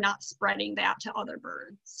you are not spreading that to other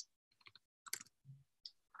birds.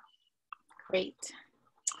 Great.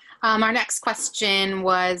 Our next question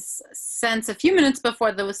was, since a few minutes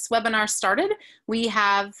before this webinar started, we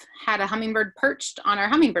have had a hummingbird perched on our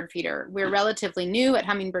hummingbird feeder. We're relatively new at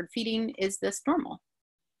hummingbird feeding. Is this normal?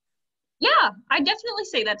 Yeah, I definitely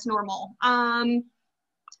say that's normal.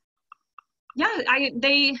 Yeah,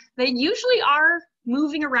 they usually are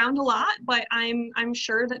moving around a lot, but I'm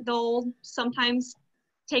sure that they'll sometimes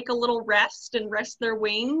take a little rest and rest their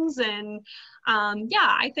wings. And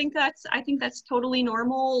yeah, I think that's totally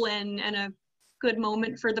normal and a good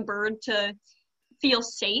moment for the bird to feel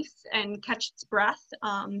safe and catch its breath.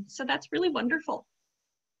 So that's really wonderful.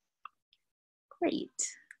 Great.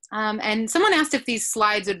 And someone asked if these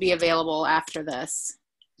slides would be available after this.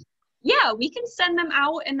 Yeah, we can send them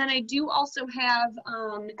out. And then I do also have,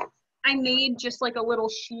 I made just like a little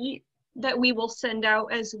sheet that we will send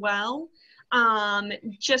out as well,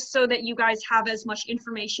 just so that you guys have as much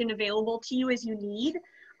information available to you as you need.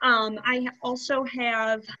 I also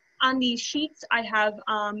have, on these sheets, I have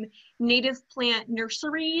native plant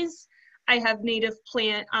nurseries. I have native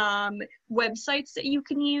plant websites that you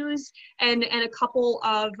can use, and a couple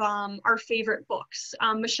of our favorite books.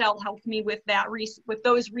 Michelle helped me with that, with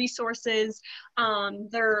those resources.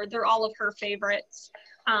 They're all of her favorites.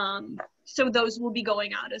 So those will be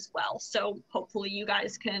going out as well. So hopefully you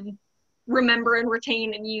guys can remember and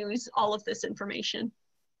retain and use all of this information.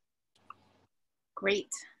 Great.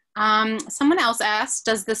 Someone else asked,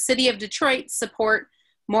 does the city of Detroit support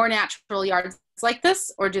more natural yards like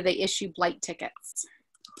this, or do they issue blight tickets?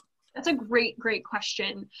 That's a great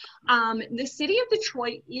question. The city of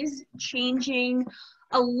Detroit is changing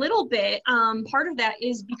a little bit. Part of that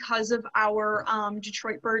is because of our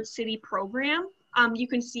Detroit Bird City program. You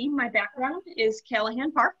can see my background is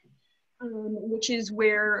Callahan Park, which is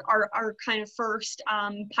where our kind of first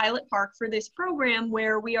pilot park for this program,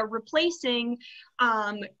 where we are replacing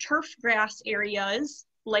turf grass areas.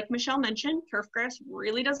 Like Michelle mentioned, turf grass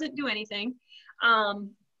really doesn't do anything.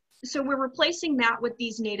 So we're replacing that with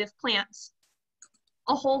these native plants.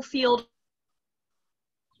 A whole field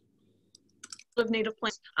of native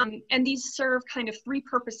plants, and these serve kind of three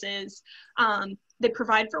purposes. They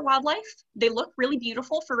provide for wildlife, they look really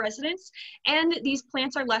beautiful for residents, and these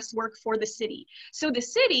plants are less work for the city. So the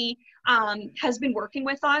city has been working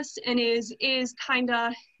with us and is kind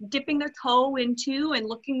of dipping their toe into and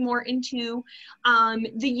looking more into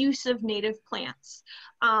the use of native plants.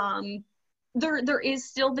 There is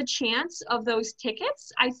still the chance of those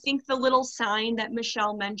tickets. I think the little sign that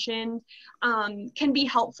Michelle mentioned can be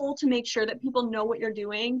helpful to make sure that people know what you're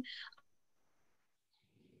doing.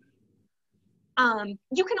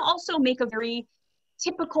 You can also make a very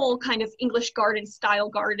typical kind of English garden style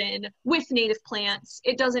garden with native plants.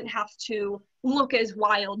 It doesn't have to look as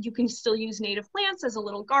wild. You can still use native plants as a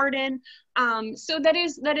little garden. So that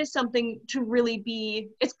is something to really be,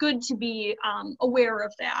 it's good to be aware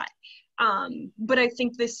of that. But I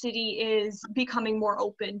think the city is becoming more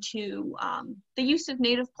open to the use of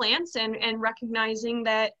native plants and recognizing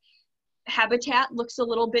that habitat looks a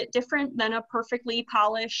little bit different than a perfectly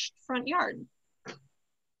polished front yard.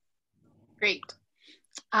 Great.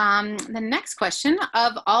 The next question,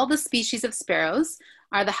 of all the species of sparrows,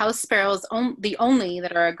 are the house sparrows the only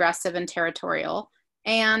that are aggressive and territorial?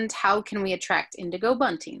 And how can we attract indigo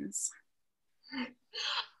buntings?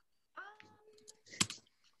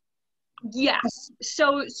 Yes,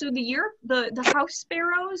 so the house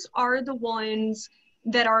sparrows are the ones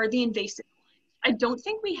that are the invasive ones. I don't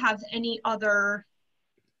think we have any other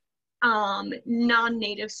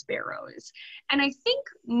non-native sparrows. And I think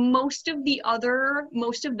most of the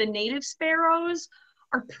native sparrows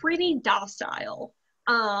are pretty docile.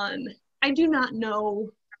 I do not know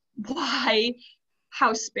why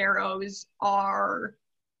house sparrows are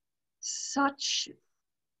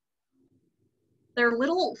they're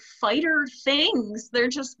little fighter things.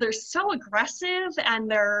 They're so aggressive,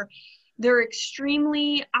 and they're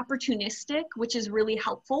extremely opportunistic, which is really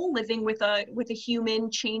helpful living with a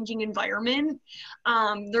human changing environment.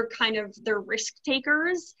 They're risk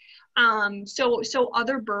takers. So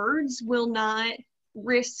other birds will not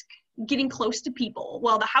risk getting close to people.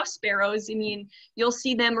 While the house sparrows, I mean, you'll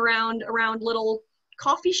see them around little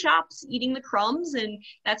coffee shops eating the crumbs, and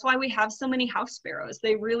that's why we have so many house sparrows.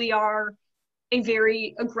 They really are a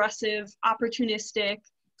very aggressive, opportunistic,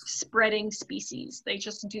 spreading species. They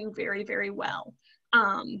just do very, very well.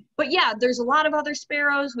 But yeah, there's a lot of other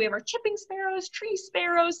sparrows. We have our chipping sparrows, tree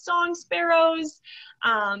sparrows, song sparrows,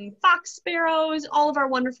 fox sparrows, all of our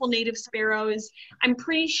wonderful native sparrows. I'm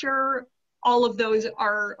pretty sure all of those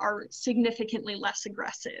are significantly less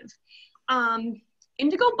aggressive.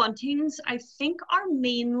 Indigo buntings, I think, are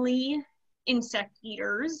mainly insect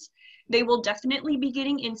eaters. They will definitely be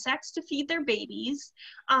getting insects to feed their babies.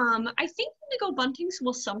 I think indigo buntings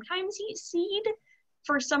will sometimes eat seed.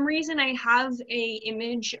 For some reason, I have an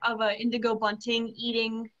image of an indigo bunting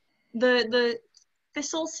eating the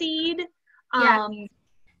thistle seed. Yeah,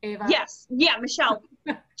 Ava. Yes, yeah, Michelle,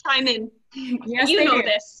 chime in. Yes, you know do.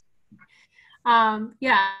 this.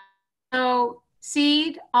 Yeah, so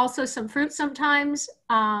seed, also some fruit sometimes.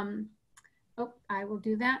 Oh, I will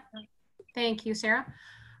do that. Thank you, Sarah.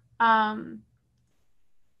 I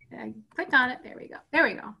click on it. There we go. There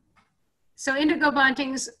we go. So indigo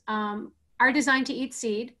buntings are designed to eat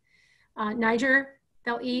seed. Niger,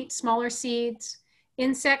 they'll eat smaller seeds,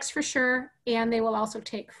 insects for sure, and they will also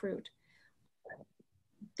take fruit.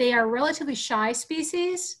 They are relatively shy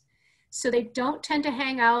species, so they don't tend to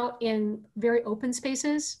hang out in very open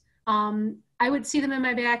spaces. I would see them in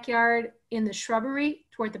my backyard in the shrubbery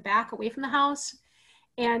toward the back, away from the house.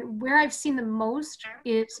 And where I've seen the most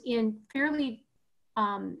is in fairly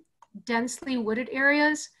densely wooded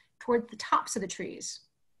areas toward the tops of the trees.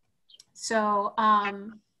 So,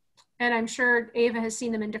 and I'm sure Ava has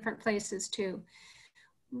seen them in different places too.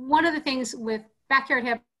 One of the things with backyard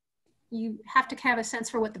habitat, you have to have a sense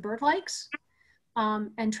for what the bird likes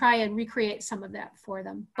and try and recreate some of that for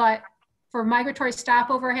them. But for migratory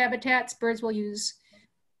stopover habitats, birds will use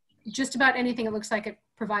just about anything it looks like it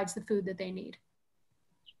provides the food that they need.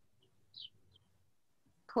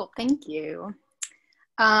 Cool, thank you.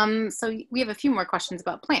 So we have a few more questions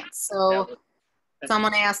about plants. So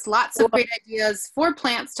someone asked, lots of great ideas for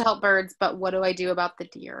plants to help birds, but what do I do about the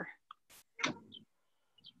deer?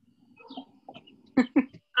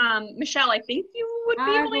 Michelle, I think you would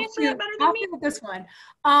be able to answer that better than I'll me. do this one.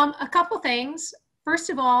 A couple things. First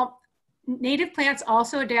of all, native plants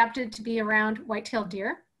also adapted to be around white-tailed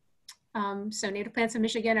deer. So native plants in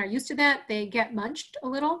Michigan are used to that. They get munched a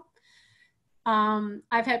little.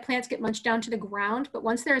 I've had plants get munched down to the ground, but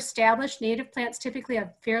once they're established, native plants typically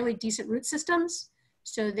have fairly decent root systems,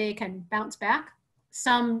 so they can bounce back.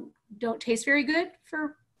 Some don't taste very good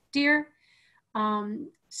for deer.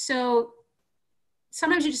 So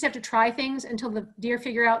sometimes you just have to try things until the deer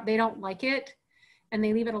figure out they don't like it and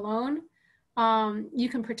they leave it alone. You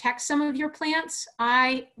can protect some of your plants.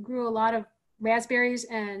 I grew a lot of raspberries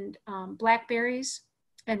and blackberries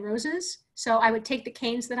and roses. So I would take the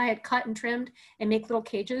canes that I had cut and trimmed and make little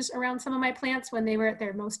cages around some of my plants when they were at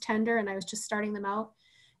their most tender and I was just starting them out.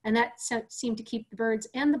 And that seemed to keep the birds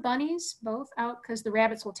and the bunnies both out, because the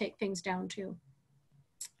rabbits will take things down too.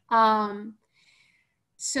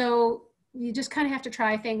 So you just kind of have to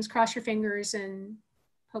try things, cross your fingers, and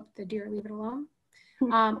hope the deer leave it alone.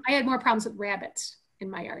 I had more problems with rabbits in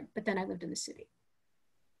my yard, but then I lived in the city.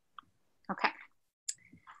 Okay.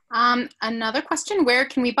 Another question, where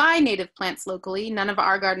can we buy native plants locally? None of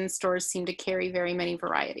our garden stores seem to carry very many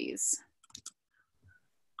varieties.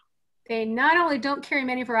 They not only don't carry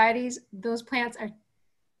many varieties, those plants are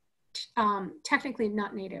technically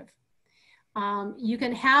not native. You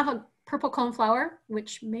can have a purple coneflower,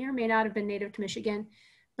 which may or may not have been native to Michigan,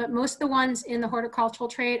 but most of the ones in the horticultural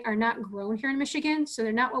trade are not grown here in Michigan, so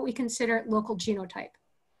they're not what we consider local genotype.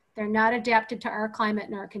 They're not adapted to our climate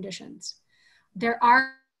and our conditions. There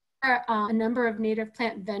are a number of native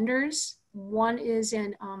plant vendors. One is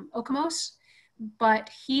in Okemos, but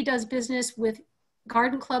he does business with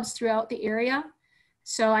garden clubs throughout the area.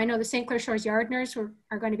 So I know the St. Clair Shores Yardners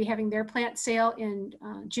are going to be having their plant sale in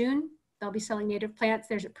June. They'll be selling native plants.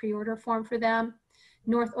 There's a pre-order form for them.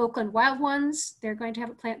 North Oakland Wild Ones, they're going to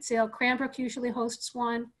have a plant sale. Cranbrook usually hosts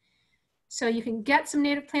one. So you can get some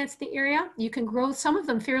native plants in the area. You can grow some of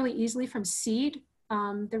them fairly easily from seed.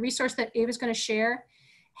 The resource that Ava's going to share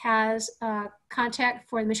has contact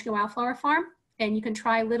for the Michigan Wildflower Farm, and you can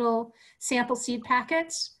try little sample seed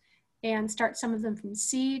packets and start some of them from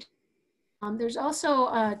seed. There's also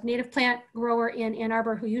a native plant grower in Ann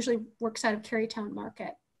Arbor who usually works out of Carytown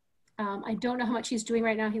Market. I don't know how much he's doing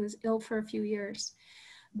right now. He was ill for a few years.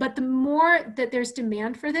 But the more that there's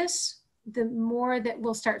demand for this, the more that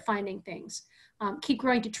we'll start finding things. Keep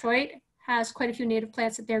Growing Detroit has quite a few native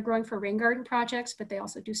plants that they're growing for rain garden projects, but they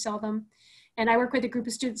also do sell them. And I work with a group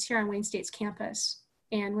of students here on Wayne State's campus.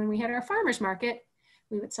 And when we had our farmers market,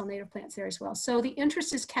 we would sell native plants there as well. So the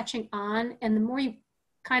interest is catching on, and the more you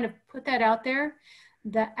kind of put that out there,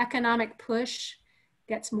 the economic push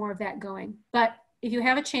gets more of that going. But if you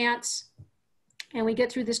have a chance and we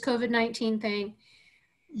get through this COVID-19 thing,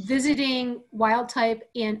 visiting wild type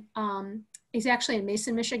in, is actually in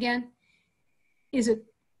Mason, Michigan, is a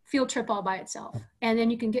field trip all by itself. And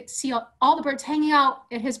then you can get to see all the birds hanging out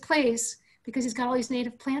at his place because he's got all these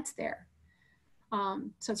native plants there.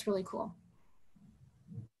 So it's really cool.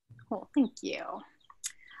 Cool, thank you.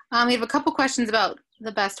 We have a couple questions about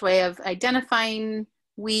the best way of identifying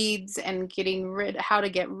weeds and how to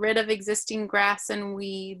get rid of existing grass and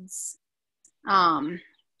weeds. Do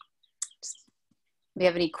we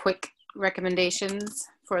have any quick recommendations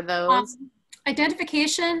for those?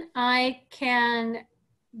 Identification, I can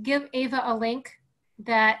give Ava a link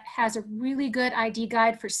that has a really good ID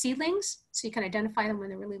guide for seedlings, so you can identify them when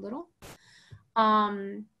they're really little.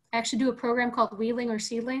 I actually do a program called Wheeling or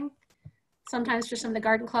Seedling, sometimes for some of the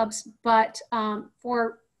garden clubs, but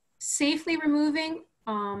for safely removing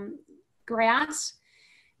grass,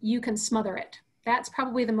 you can smother it. That's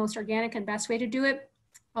probably the most organic and best way to do it.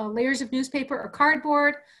 Layers of newspaper or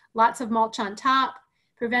cardboard, lots of mulch on top,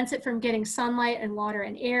 prevents it from getting sunlight and water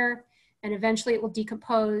and air, and eventually it will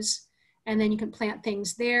decompose, and then you can plant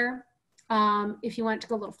things there. If you want it to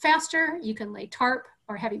go a little faster, you can lay tarp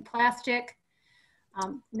or heavy plastic,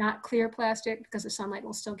 not clear plastic because the sunlight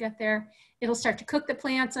will still get there. It'll start to cook the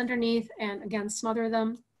plants underneath and again, smother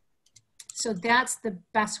them. So that's the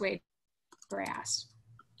best way to grass.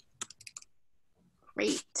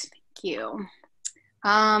 Great, thank you.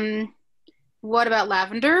 What about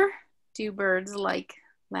lavender? Do birds like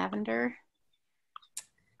lavender?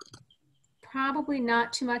 Probably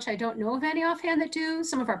not too much. I don't know of any offhand that do.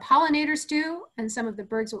 Some of our pollinators do, and some of the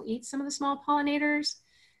birds will eat some of the small pollinators.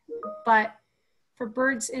 But for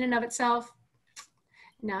birds in and of itself,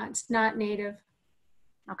 no, it's not native.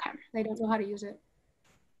 Okay. They don't know how to use it.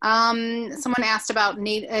 Someone asked about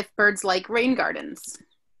if birds like rain gardens.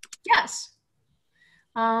 Yes.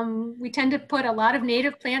 We tend to put a lot of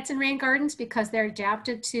native plants in rain gardens because they're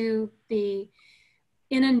adapted to the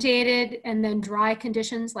inundated and then dry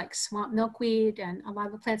conditions like swamp milkweed and a lot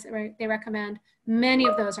of the plants that they recommend, many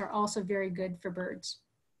of those are also very good for birds.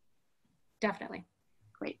 Definitely.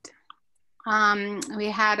 Great. We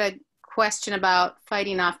had a question about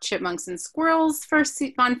fighting off chipmunks and squirrels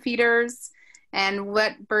on feeders, and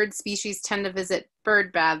what bird species tend to visit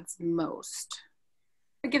bird baths most.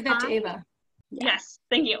 I'll give that to Ava. Yes,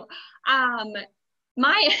 thank you.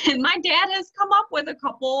 My dad has come up with a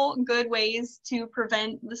couple good ways to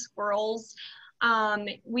prevent the squirrels.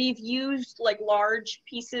 We've used like large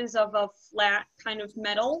pieces of a flat kind of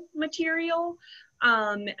metal material,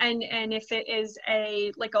 and if it is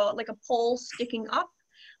like a pole sticking up,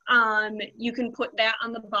 you can put that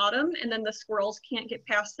on the bottom, and then the squirrels can't get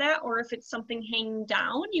past that. Or if it's something hanging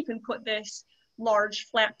down, you can put this large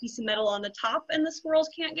flat piece of metal on the top, and the squirrels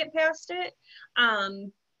can't get past it.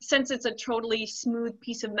 Since it's a totally smooth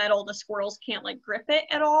piece of metal, the squirrels can't like grip it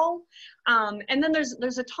at all. And then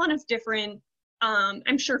there's a ton of different,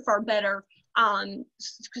 I'm sure far better,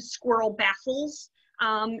 squirrel baffles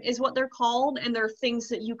is what they're called. And they're things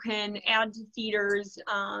that you can add to feeders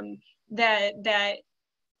that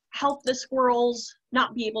help the squirrels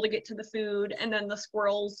not be able to get to the food, and then the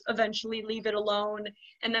squirrels eventually leave it alone,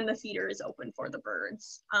 and then the feeder is open for the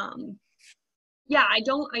birds. Yeah, I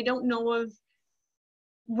don't know of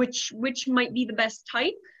which might be the best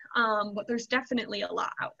type, but there's definitely a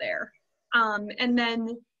lot out there. And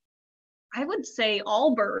then I would say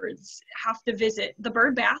all birds have to visit the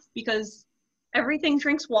bird bath because everything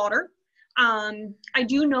drinks water. I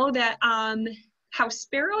do know that house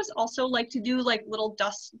sparrows also like to do like little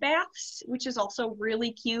dust baths, which is also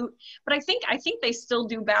really cute. But I think they still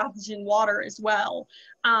do baths in water as well.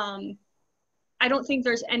 I don't think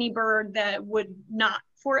there's any bird that would not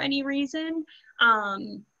for any reason.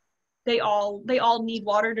 They all need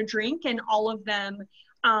water to drink, and all of them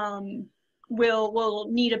will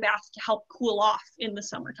need a bath to help cool off in the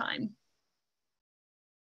summertime.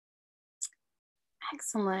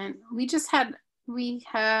 Excellent. We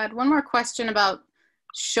had one more question about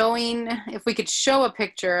showing, if we could show a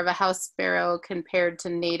picture of a house sparrow compared to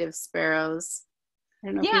native sparrows. I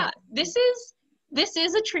don't know. Yeah, this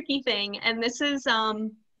is a tricky thing, and this is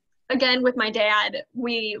again with my dad.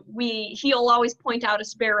 He'll always point out a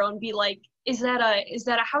sparrow and be like, "Is that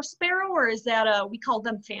a house sparrow, or is that a?" We call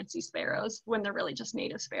them fancy sparrows when they're really just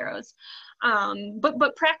native sparrows.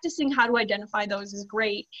 But practicing how to identify those is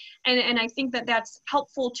great, and I think that that's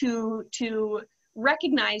helpful to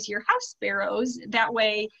recognize your house sparrows. That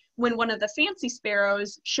way, when one of the fancy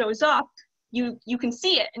sparrows shows up, you can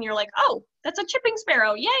see it, and you're like, "Oh, that's a chipping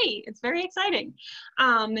sparrow! Yay!" It's very exciting.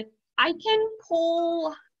 I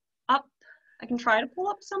can try to pull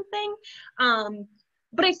up something,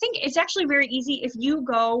 but I think it's actually very easy if you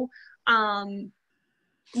go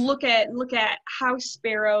look at house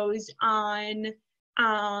sparrows on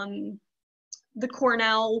the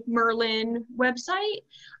Cornell Merlin website.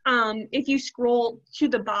 If you scroll to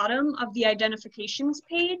the bottom of the identifications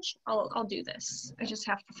page, I'll do this. I just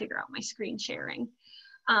have to figure out my screen sharing.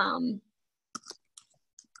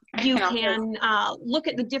 You can look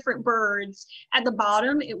at the different birds. At the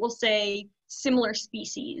bottom, it will say similar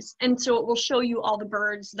species, and so it will show you all the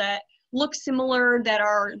birds that look similar, that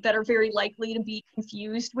are very likely to be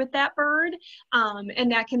confused with that bird,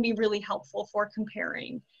 and that can be really helpful for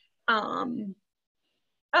comparing.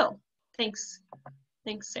 Oh, thanks,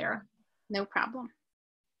 Sarah. No problem.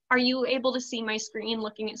 Are you able to see my screen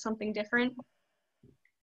looking at something different?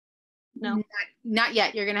 No? Not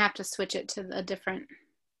yet. You're gonna have to switch it to a different.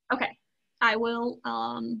 Okay, I will,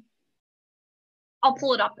 I'll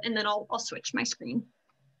pull it up and then I'll switch my screen.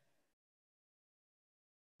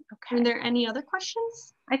 Okay. Are there any other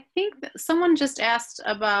questions? I think that someone just asked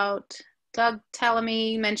about, Doug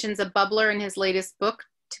Tallamy mentions a bubbler in his latest book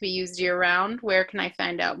to be used year round. Where can I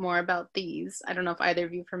find out more about these? I don't know if either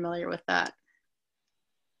of you are familiar with that.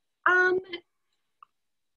 I'm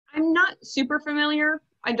not super familiar.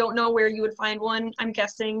 I don't know where you would find one. I'm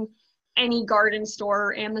guessing any garden store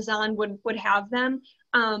or Amazon would have them.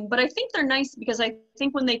 But I think they're nice because I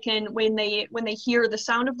think when they hear the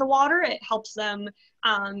sound of the water, it helps them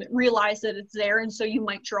realize that it's there, and so you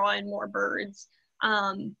might draw in more birds.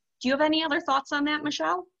 Do you have any other thoughts on that,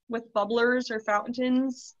 Michelle, with bubblers or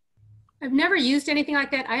fountains? I've never used anything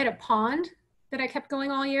like that. I had a pond that I kept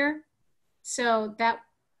going all year, so that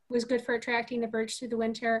was good for attracting the birds through the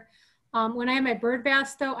winter. When I had my bird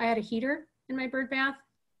baths, though, I had a heater in my bird bath,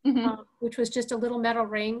 which was just a little metal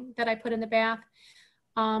ring that I put in the bath.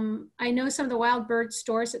 I know some of the wild bird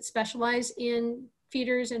stores that specialize in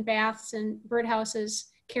feeders and baths and birdhouses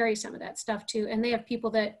carry some of that stuff too, and they have people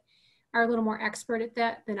that are a little more expert at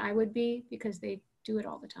that than I would be because they do it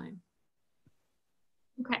all the time.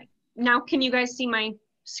 Okay, now can you guys see my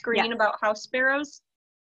screen about house sparrows?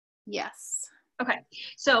 Yes. Okay,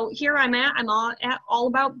 so here I'm at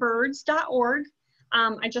allaboutbirds.org.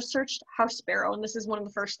 I just searched house sparrow, and this is one of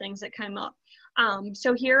the first things that came up.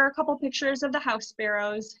 So here are a couple pictures of the house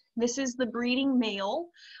sparrows. This is the breeding male.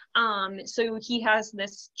 So he has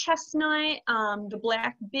this chestnut, the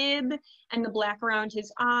black bib, and the black around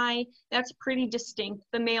his eye. That's pretty distinct.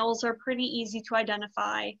 The males are pretty easy to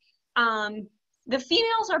identify. The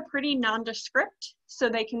females are pretty nondescript, so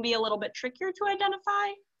they can be a little bit trickier to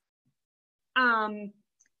identify.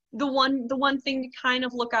 The one thing to kind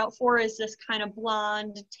of look out for is this kind of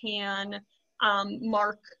blonde tan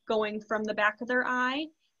mark going from the back of their eye.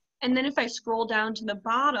 And then if I scroll down to the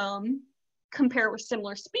bottom, compare with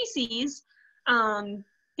similar species,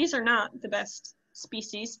 these are not the best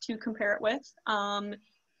species to compare it with.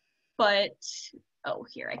 But, oh,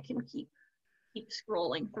 here I can keep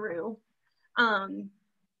scrolling through.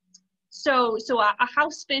 So a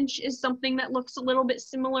house finch is something that looks a little bit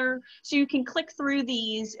similar. So you can click through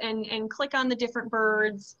these and click on the different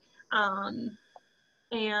birds and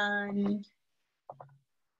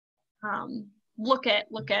look at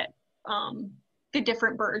the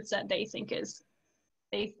different birds that they think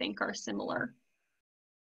are similar.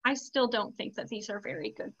 I still don't think that these are very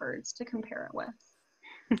good birds to compare it with.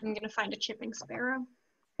 I'm gonna find a chipping sparrow.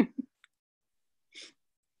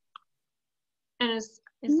 And is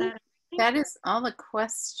that? That is all the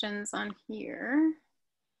questions on here.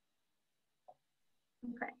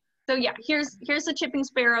 Okay, so yeah, here's a chipping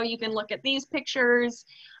sparrow. You can look at these pictures,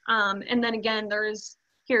 and then again, there's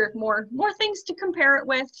here more things to compare it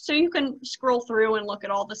with. So you can scroll through and look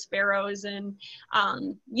at all the sparrows, and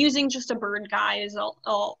using just a bird guide is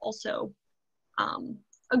also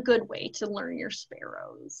a good way to learn your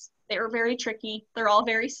sparrows. They're very tricky. They're all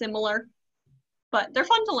very similar, but they're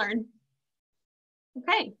fun to learn.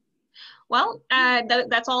 Okay. Well,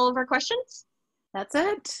 that's all of our questions. That's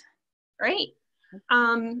it. Great.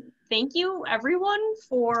 Thank you everyone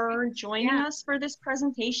for joining us for this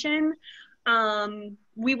presentation.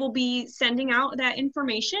 We will be sending out that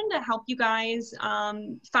information to help you guys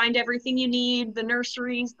find everything you need, the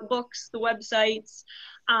nurseries, the books, the websites,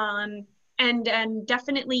 and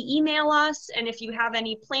definitely email us. And if you have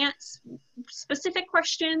any plants specific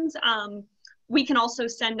questions, we can also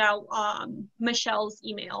send out Michelle's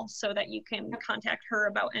email so that you can contact her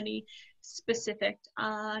about any specific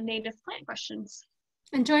native plant questions.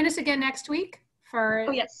 And join us again next week for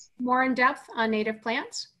more in depth on native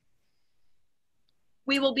plants.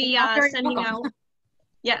 We will be sending out,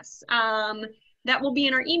 that will be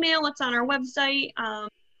in our email, it's on our website.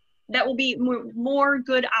 That will be more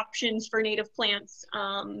good options for native plants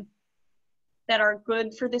that are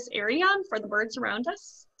good for this area and for the birds around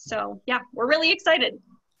us. So yeah, we're really excited.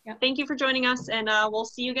 Yep. Thank you for joining us, and we'll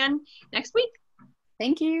see you again next week.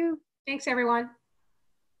 Thank you. Thanks, everyone.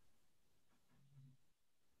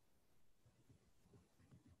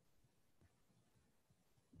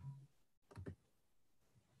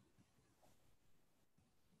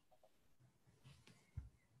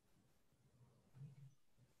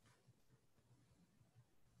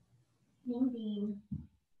 Moonbeam.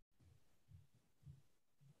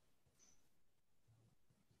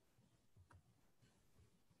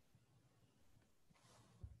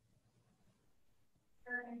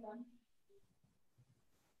 Sure, I'm done.